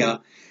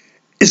pharmakeia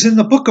is in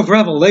the book of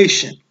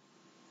Revelation.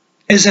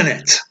 Isn't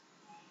it?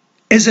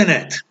 Isn't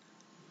it?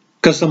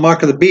 Because the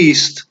mark of the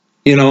beast,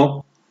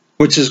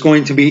 which is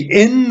going to be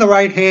in the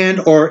right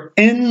hand or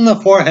in the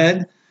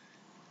forehead.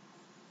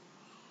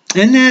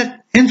 Isn't that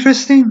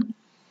interesting?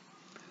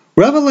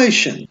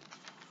 Revelation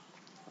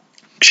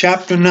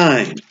chapter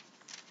 9.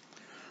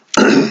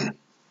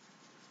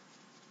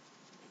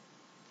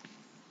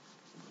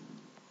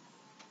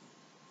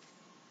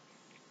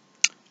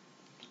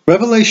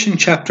 Revelation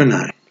chapter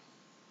 9.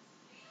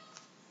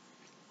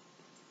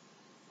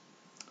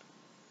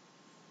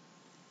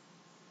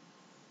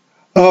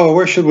 Oh,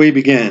 where should we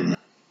begin?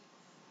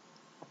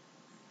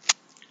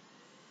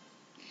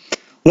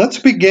 Let's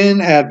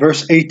begin at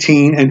verse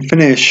 18 and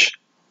finish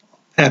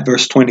at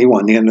verse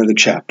 21, the end of the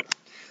chapter.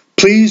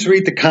 Please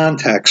read the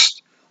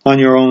context on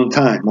your own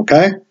time,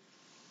 okay?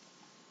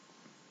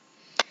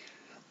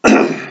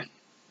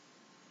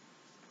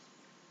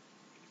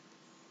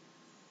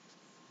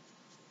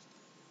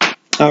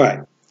 All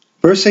right,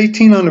 verse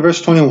 18 on to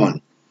verse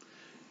 21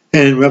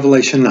 in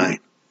Revelation 9.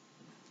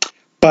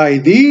 By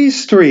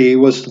these three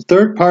was the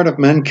third part of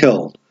men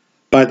killed,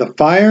 by the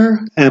fire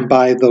and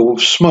by the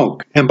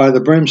smoke and by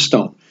the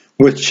brimstone,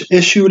 which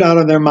issued out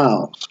of their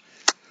mouths.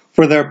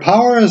 For their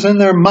power is in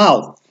their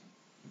mouth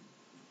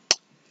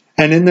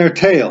and in their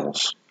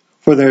tails.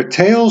 For their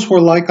tails were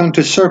like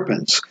unto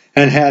serpents,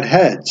 and had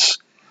heads,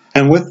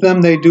 and with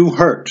them they do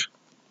hurt.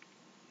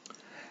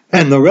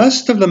 And the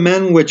rest of the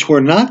men which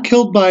were not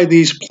killed by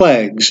these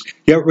plagues,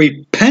 yet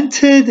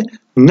repented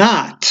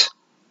not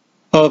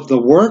of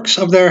the works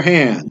of their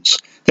hands,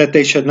 that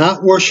they should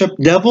not worship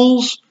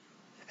devils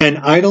and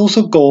idols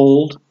of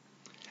gold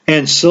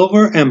and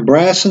silver and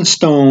brass and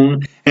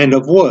stone and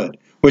of wood,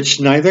 which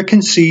neither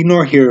can see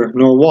nor hear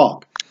nor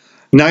walk.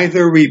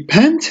 Neither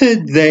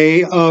repented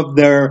they of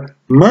their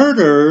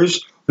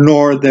murders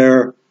nor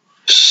their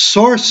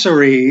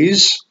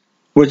sorceries,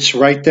 which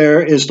right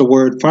there is the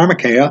word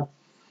pharmakeia,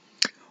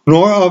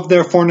 nor of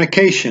their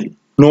fornication,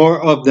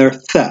 nor of their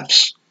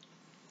thefts.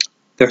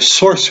 Their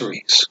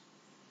sorceries.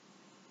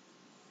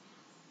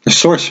 Their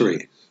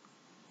sorceries.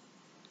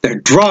 Their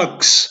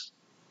drugs.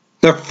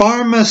 Their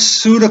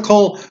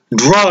pharmaceutical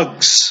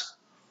drugs.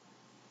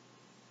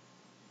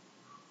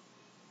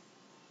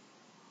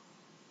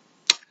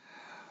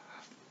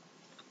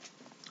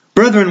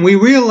 Brethren, we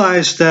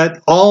realize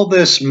that all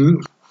this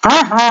and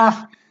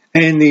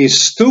these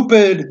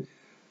stupid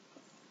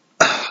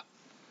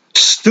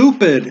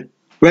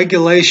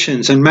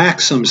regulations and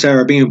maxims that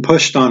are being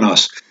pushed on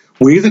us,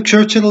 we, the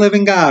Church of the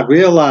Living God,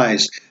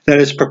 realize that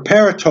it's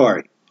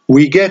preparatory.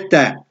 We get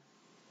that.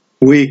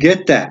 We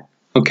get that.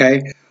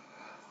 Okay?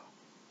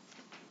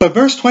 But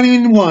verse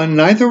 21,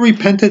 neither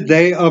repented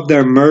they of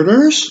their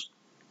murders,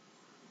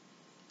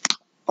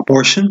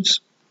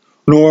 abortions,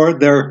 nor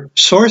their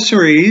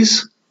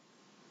sorceries,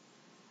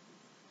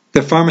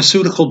 their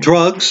pharmaceutical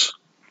drugs,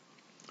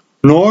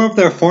 nor of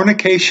their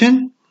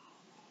fornication,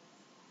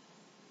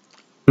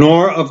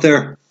 nor of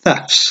their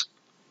thefts.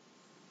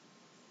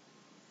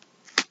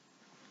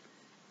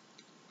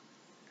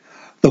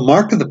 The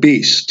mark of the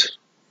beast.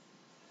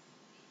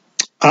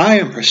 I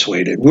am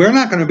persuaded. We're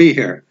not going to be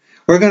here.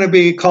 We're going to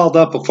be called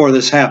up before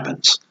this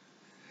happens.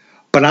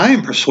 But I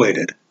am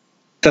persuaded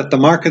that the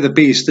mark of the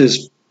beast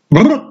is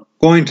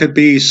going to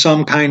be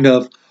some kind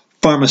of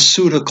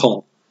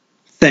pharmaceutical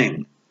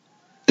thing.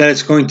 That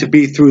it's going to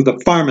be through the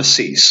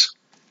pharmacies,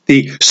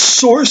 the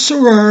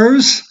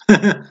sorcerers,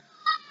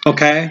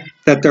 okay,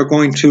 that they're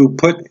going to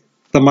put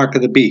the mark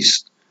of the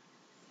beast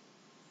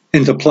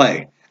into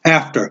play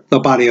after the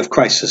body of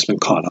Christ has been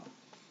caught up.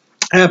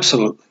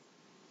 Absolutely.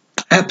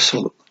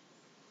 Absolutely.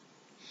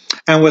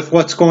 And with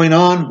what's going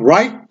on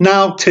right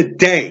now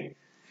today,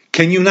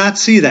 can you not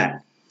see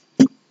that?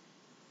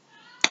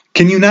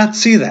 Can you not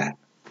see that?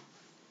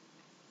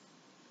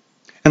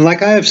 And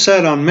like I have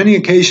said on many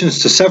occasions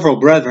to several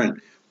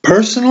brethren,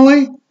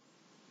 personally,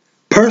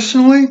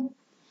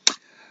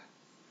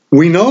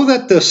 we know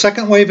that the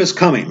second wave is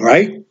coming,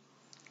 right?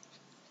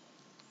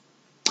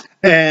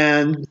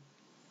 And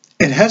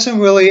it hasn't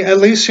really, at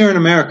least here in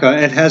America,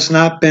 it has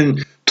not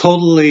been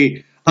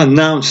totally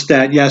announced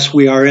that, yes,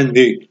 we are in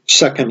the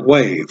second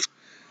wave.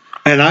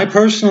 And I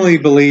personally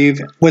believe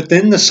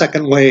within the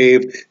second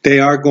wave, they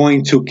are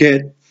going to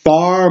get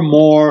far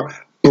more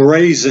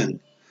brazen,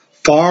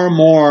 far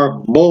more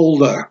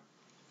bolder,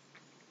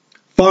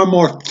 far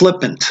more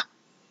flippant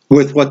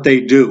with what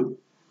they do.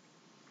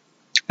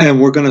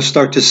 And we're going to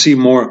start to see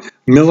more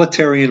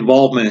military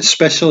involvement,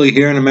 especially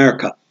here in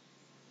America.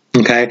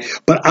 Okay?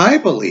 But I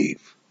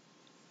believe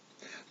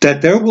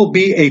that there will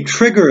be a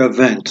trigger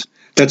event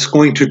that's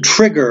going to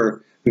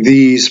trigger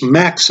these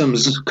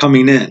maxims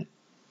coming in.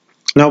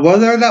 Now, what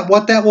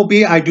that will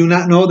be, I do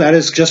not know. That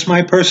is just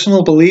my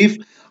personal belief.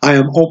 I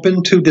am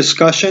open to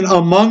discussion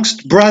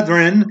amongst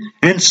brethren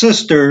and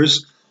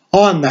sisters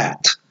on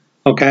that.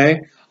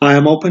 Okay? I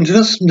am open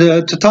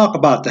to talk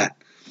about that.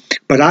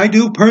 But I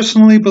do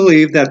personally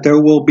believe that there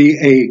will be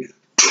a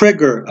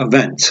trigger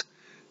event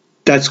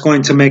that's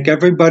going to make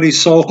everybody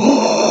so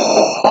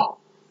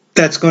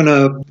that's going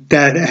to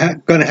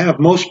have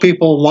most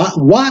people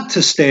want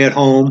to stay at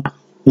home,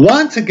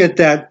 want to get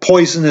that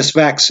poisonous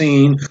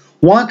vaccine,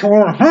 want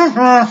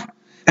to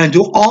and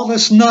do all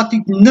this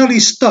nutty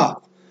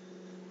stuff.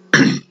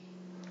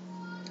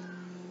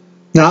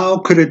 Now,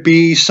 could it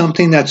be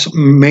something that's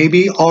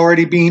maybe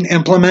already being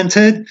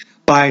implemented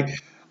by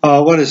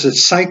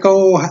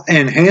psycho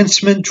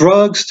enhancement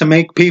drugs to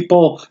make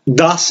people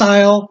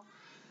docile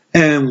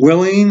and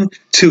willing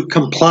to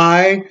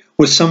comply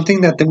with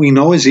something that we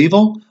know is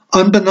evil,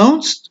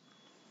 unbeknownst?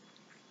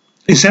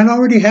 Is that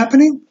already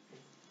happening?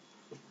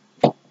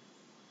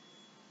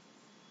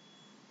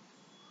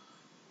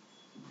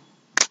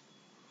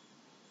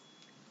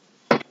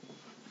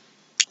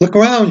 Look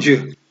around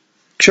you,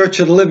 Church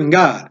of the Living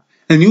God,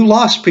 and you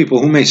lost people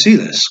who may see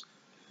this.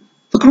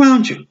 Look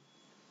around you.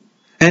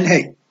 And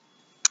hey,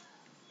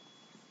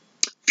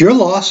 if you're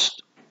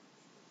lost,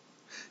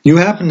 you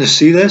happen to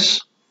see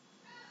this,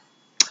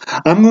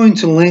 I'm going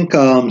to link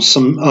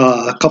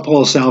a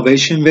couple of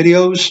salvation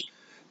videos,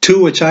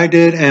 two which I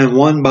did and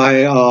one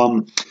by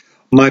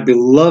my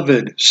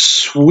beloved,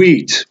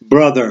 sweet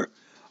brother,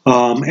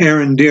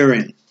 Aaron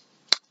Deerin,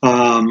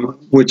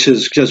 which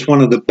is just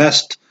one of the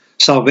best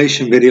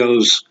salvation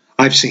videos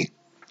I've seen.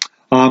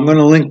 I'm going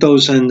to link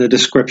those in the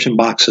description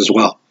box as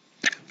well.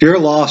 If you're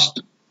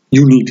lost,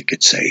 you need to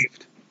get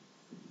saved.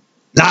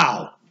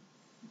 Now.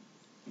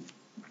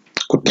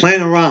 Quit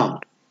playing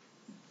around.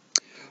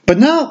 But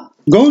now,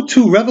 go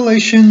to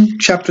Revelation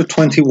chapter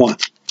 21.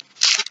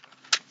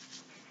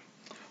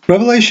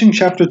 Revelation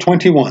chapter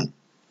 21.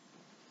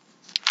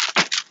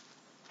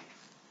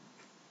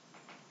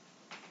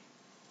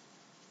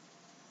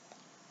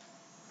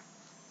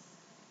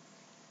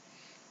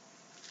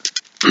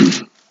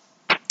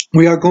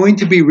 We are going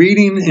to be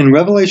reading in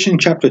Revelation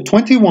chapter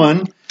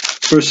 21,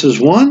 verses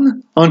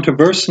 1 on to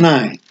verse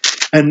 9.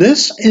 And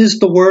this is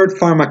the word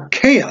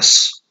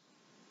pharmakeia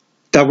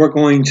that we're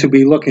going to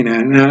be looking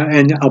at,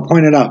 and I'll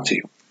point it out to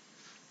you.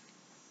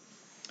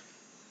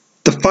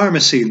 The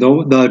pharmacy,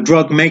 the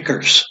drug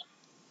makers.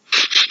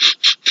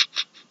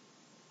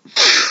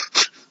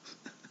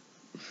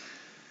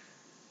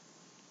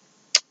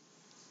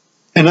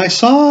 And I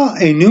saw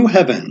a new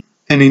heaven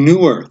and a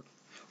new earth,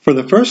 for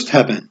the first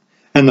heaven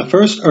and the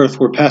first earth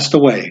were passed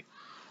away,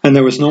 and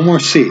there was no more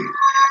sea.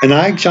 And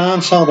I,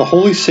 John, saw the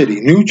holy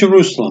city, New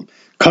Jerusalem,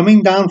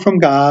 coming down from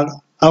God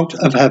out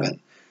of heaven,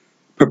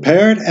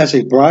 prepared as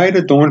a bride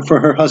adorned for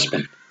her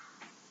husband.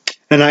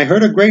 And I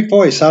heard a great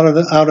voice out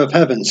of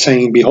heaven,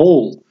 saying,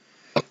 Behold,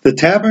 the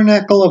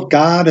tabernacle of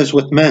God is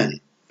with men,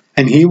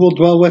 and he will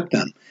dwell with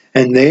them,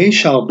 and they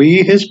shall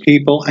be his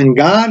people, and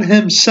God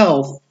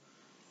himself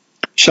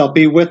shall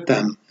be with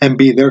them and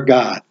be their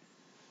God.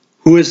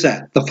 Who is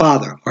that? The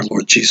Father, our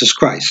Lord Jesus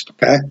Christ.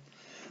 Okay?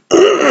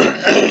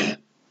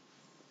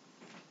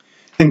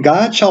 And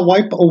God shall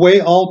wipe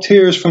away all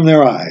tears from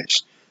their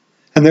eyes,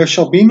 and there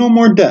shall be no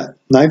more death,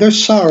 neither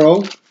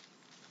sorrow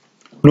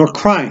nor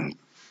crying.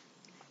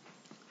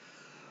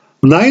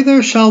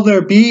 Neither shall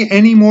there be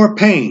any more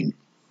pain,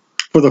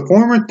 for the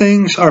former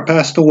things are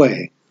passed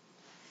away.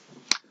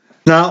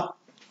 Now,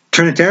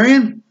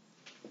 Trinitarian?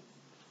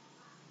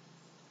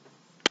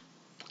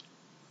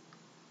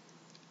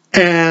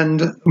 And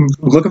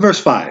look at verse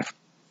 5.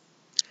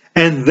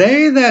 And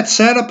they that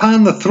sat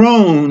upon the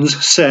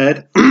thrones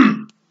said,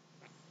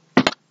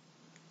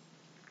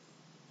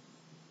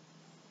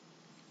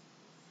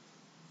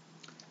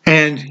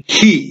 and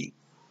he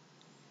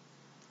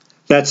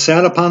that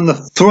sat upon the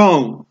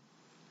throne,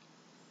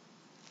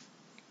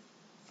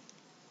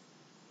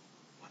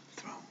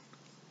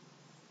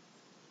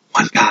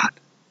 one God.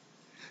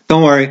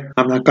 Don't worry,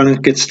 I'm not going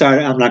to get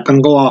started. I'm not going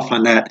to go off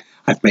on that.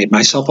 I've made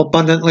myself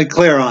abundantly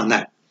clear on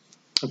that.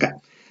 Okay.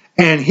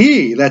 And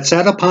he that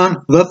sat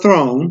upon the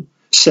throne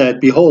said,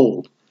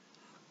 Behold,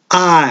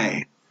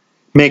 I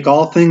make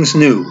all things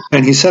new.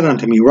 And he said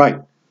unto me,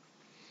 Write,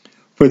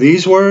 for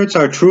these words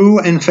are true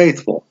and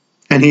faithful.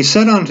 And he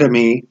said unto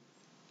me,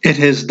 It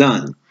is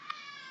done.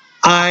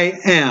 I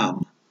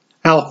am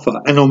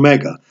Alpha and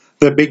Omega,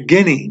 the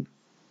beginning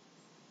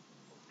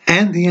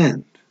and the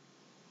end.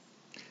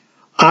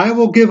 I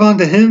will give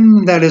unto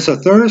him that is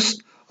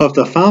athirst of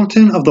the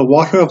fountain of the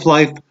water of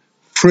life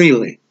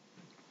freely.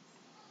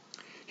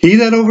 He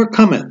that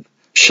overcometh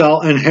shall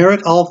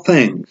inherit all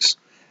things,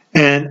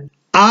 and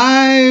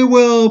I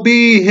will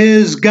be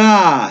his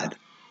God,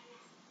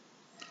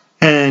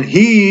 and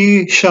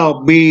he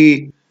shall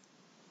be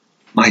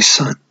my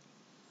son.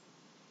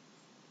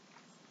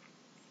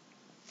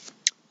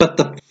 But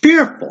the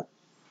fearful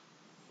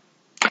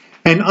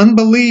and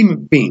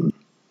unbelieving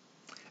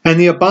and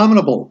the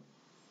abominable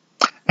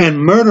and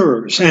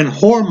murderers and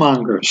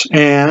whoremongers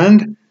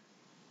and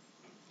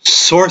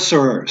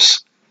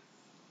sorcerers,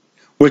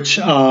 which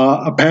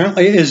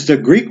apparently is the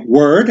Greek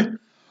word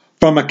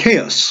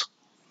pharmakeia,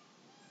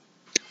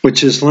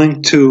 which is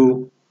linked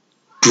to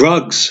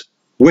drugs,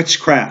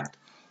 witchcraft,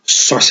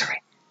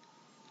 sorcery.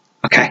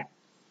 Okay.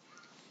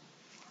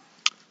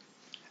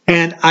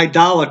 And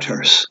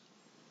idolaters,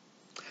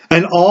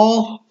 and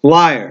all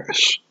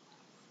liars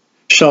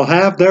shall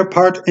have their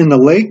part in the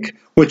lake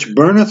which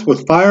burneth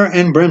with fire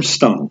and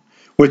brimstone,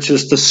 which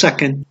is the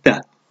second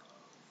death.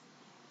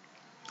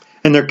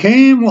 And there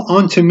came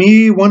unto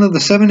me one of the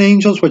seven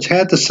angels which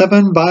had the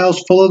 7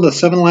 vials full of the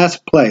 7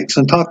 last plagues,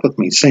 and talked with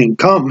me, saying,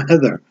 Come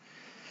hither,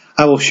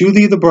 I will shew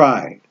thee the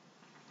bride,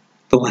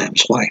 the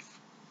Lamb's wife.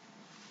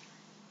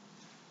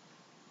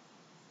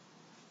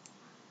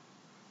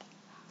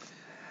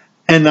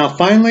 And now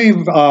finally,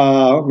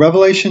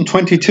 Revelation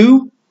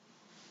 22.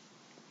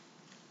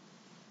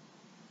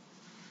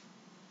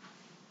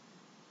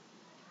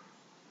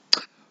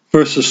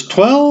 Verses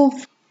 12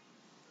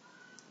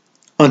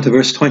 on to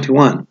verse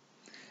 21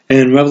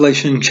 in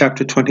Revelation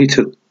chapter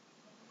 22.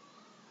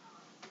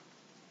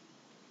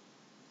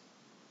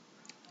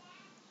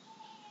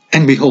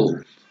 And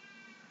behold,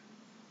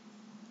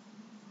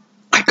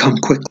 I come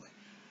quickly,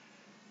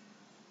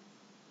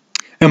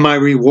 and my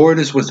reward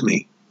is with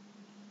me,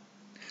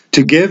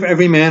 to give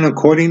every man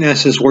according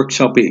as his work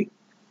shall be.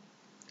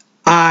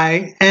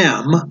 I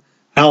am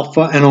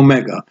Alpha and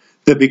Omega,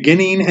 the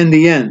beginning and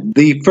the end,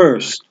 the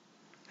first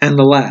and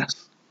the last.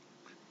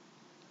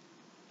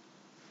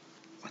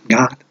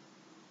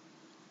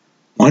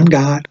 One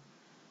God,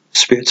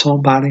 Spirit, soul,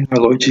 and body, our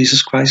Lord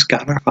Jesus Christ,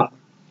 God our Father.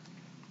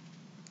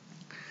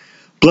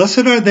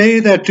 Blessed are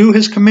they that do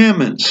his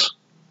commandments,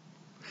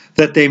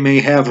 that they may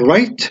have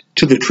right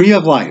to the tree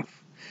of life,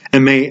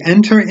 and may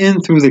enter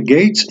in through the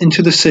gates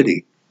into the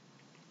city.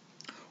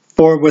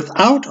 For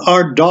without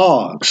are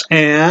dogs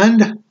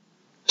and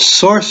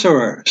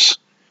sorcerers,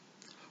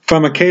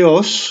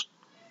 pharmakeia,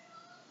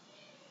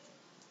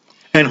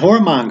 and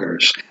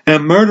whoremongers,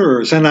 and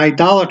murderers, and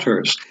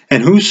idolaters,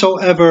 and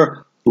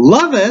whosoever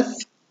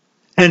loveth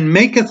and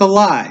maketh a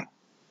lie.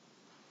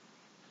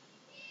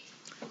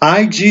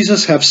 I,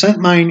 Jesus, have sent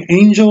mine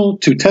angel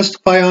to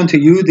testify unto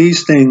you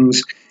these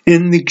things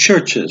in the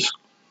churches.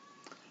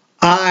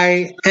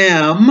 I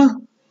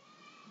am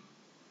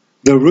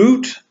the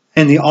root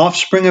and the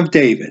offspring of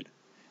David,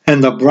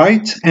 and the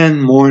bright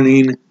and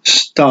morning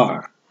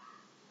star.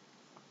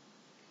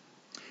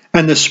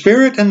 And the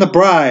Spirit and the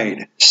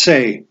bride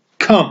say,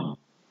 Come.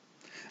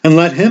 And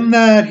let him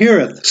that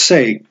heareth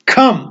say,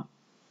 Come.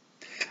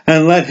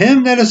 And let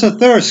him that is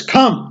athirst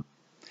come.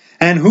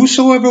 And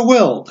whosoever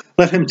will,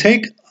 let him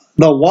take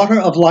the water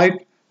of life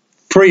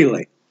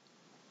freely.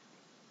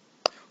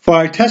 For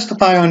I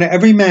testify unto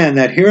every man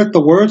that heareth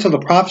the words of the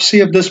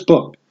prophecy of this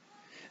book.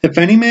 If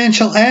any man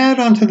shall add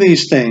unto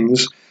these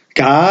things,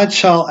 God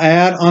shall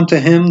add unto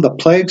him the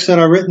plagues that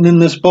are written in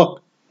this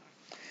book.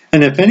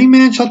 And if any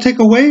man shall take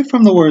away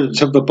from the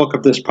words of the book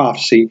of this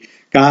prophecy,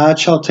 God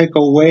shall take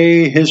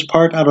away his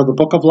part out of the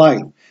book of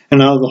life,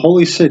 and out of the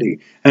holy city,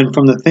 and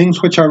from the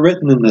things which are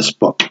written in this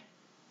book.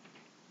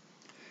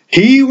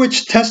 He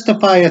which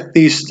testifieth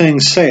these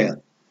things saith,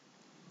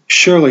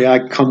 Surely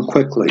I come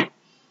quickly.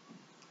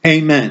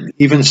 Amen.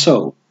 Even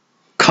so,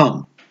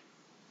 come,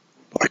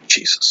 Lord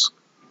Jesus.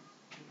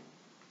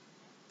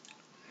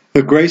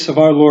 The grace of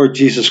our Lord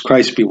Jesus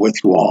Christ be with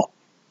you all.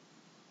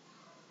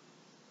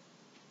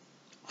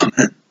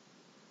 Amen.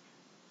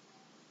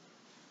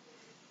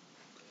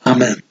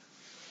 Amen.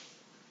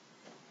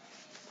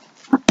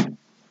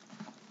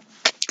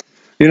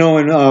 You know,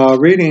 in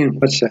reading,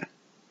 what's that?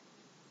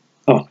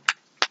 Oh.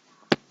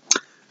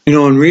 You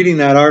know, in reading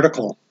that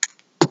article,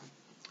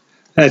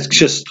 that's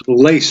just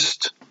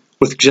laced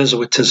with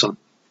Jesuitism,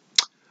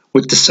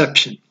 with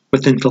deception,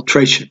 with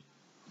infiltration.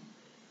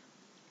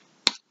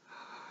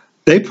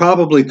 They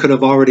probably could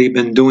have already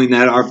been doing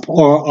that,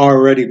 or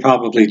already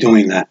probably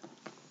doing that.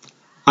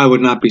 I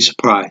would not be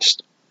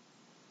surprised.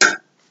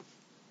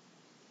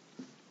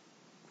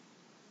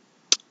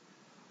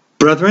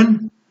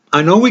 Brethren,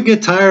 I know we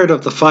get tired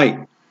of the fight,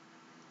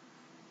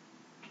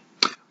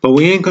 but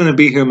we ain't going to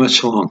be here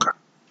much longer.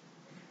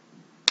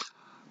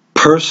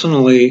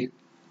 Personally,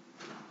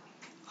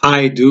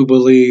 I do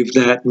believe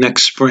that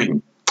next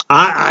spring,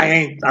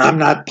 I'm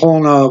not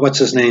pulling what's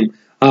his name?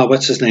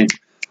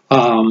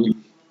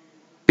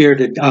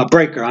 Bearded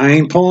Breaker. I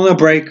ain't pulling a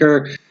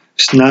Breaker.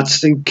 It's not,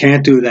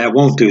 can't do that,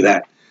 won't do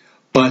that.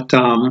 But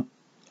I'm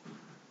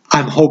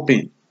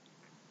hoping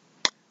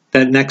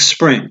that next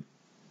spring,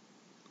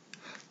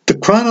 the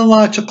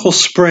chronological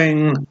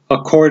spring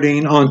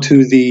according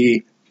onto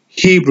the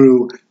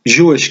Hebrew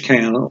Jewish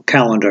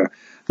calendar,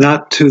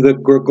 not to the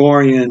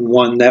Gregorian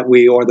one that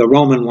we, or the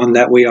Roman one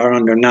that we are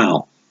under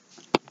now.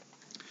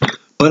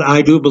 But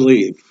I do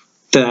believe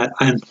that,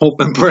 and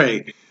hope and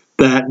pray,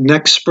 that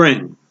next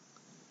spring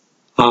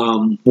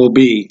will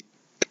be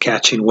the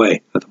catching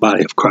away of the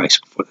body of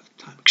Christ before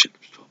the time of sinners'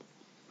 trouble.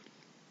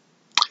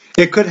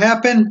 It could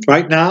happen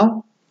right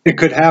now. It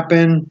could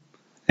happen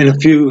in a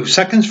few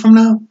seconds from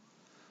now.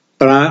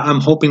 But I'm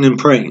hoping and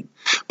praying.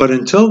 But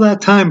until that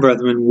time,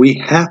 brethren,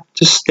 we have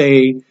to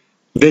stay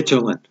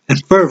vigilant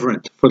and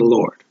fervent for the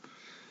Lord.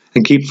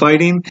 And keep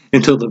fighting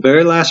until the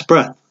very last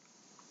breath.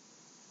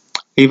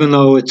 Even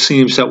though it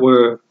seems that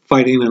we're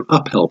fighting an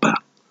uphill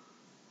battle.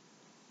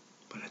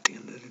 But at the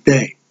end of the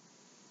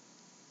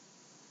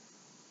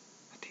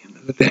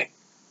day,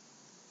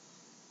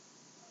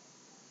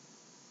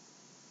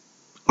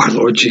 our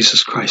Lord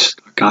Jesus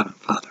Christ, our God and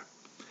Father,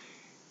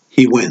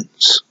 He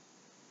wins.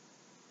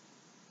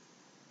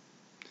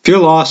 If you're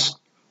lost,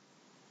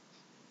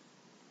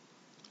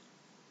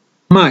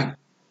 my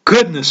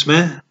goodness,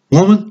 man,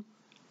 woman,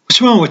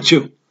 what's wrong with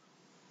you?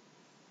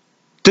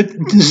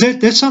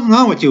 There's something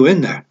wrong with you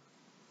in there.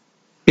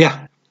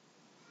 Yeah.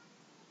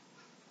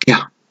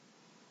 Yeah.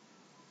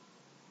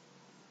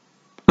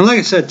 And like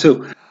I said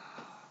too,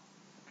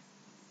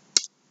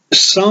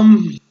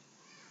 some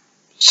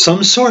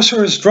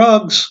sorcerer's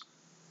drugs,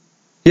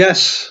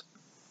 yes,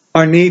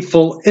 are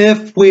needful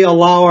if we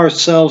allow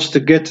ourselves to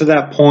get to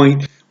that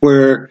point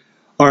where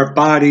our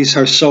bodies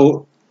are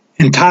so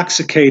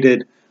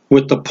intoxicated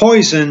with the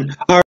poison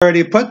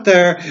already put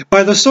there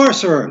by the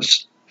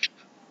sorcerers.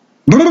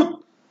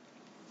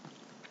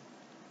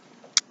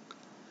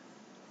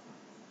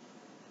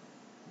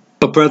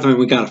 But brethren,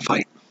 we got to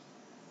fight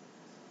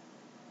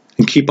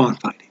and keep on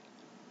fighting.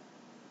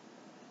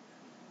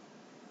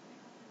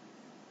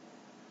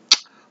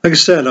 Like I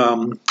said,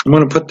 I'm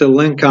going to put the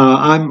link.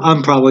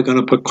 I'm probably going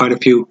to put quite a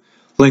few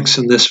links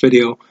in this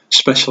video,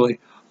 especially.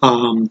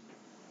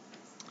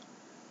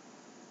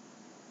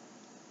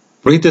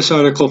 Read this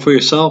article for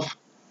yourself.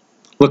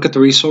 Look at the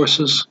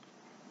resources.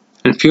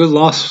 And if you're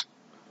lost,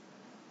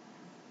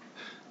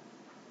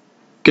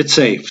 get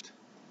saved.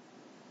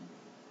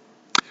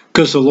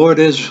 Because the Lord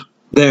is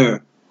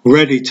there,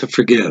 ready to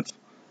forgive.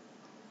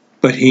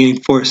 But He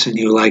ain't forcing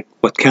you like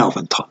what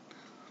Calvin taught.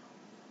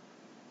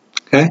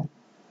 Okay?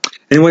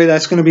 Anyway,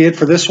 that's going to be it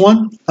for this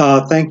one.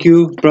 Thank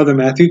you, Brother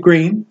Matthew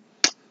Green,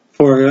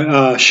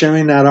 for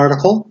sharing that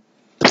article.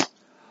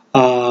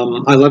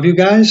 I love you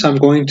guys. I'm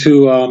going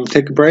to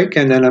take a break,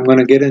 and then I'm going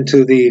to get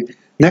into the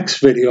next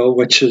video,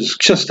 which is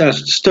just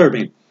as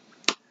disturbing.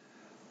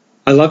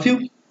 I love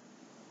you.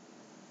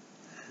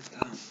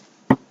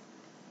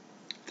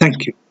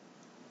 Thank you.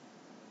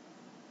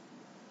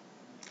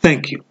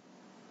 Thank you.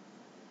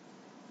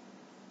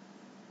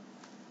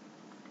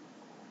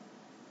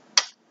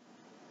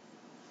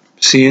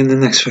 See you in the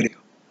next video.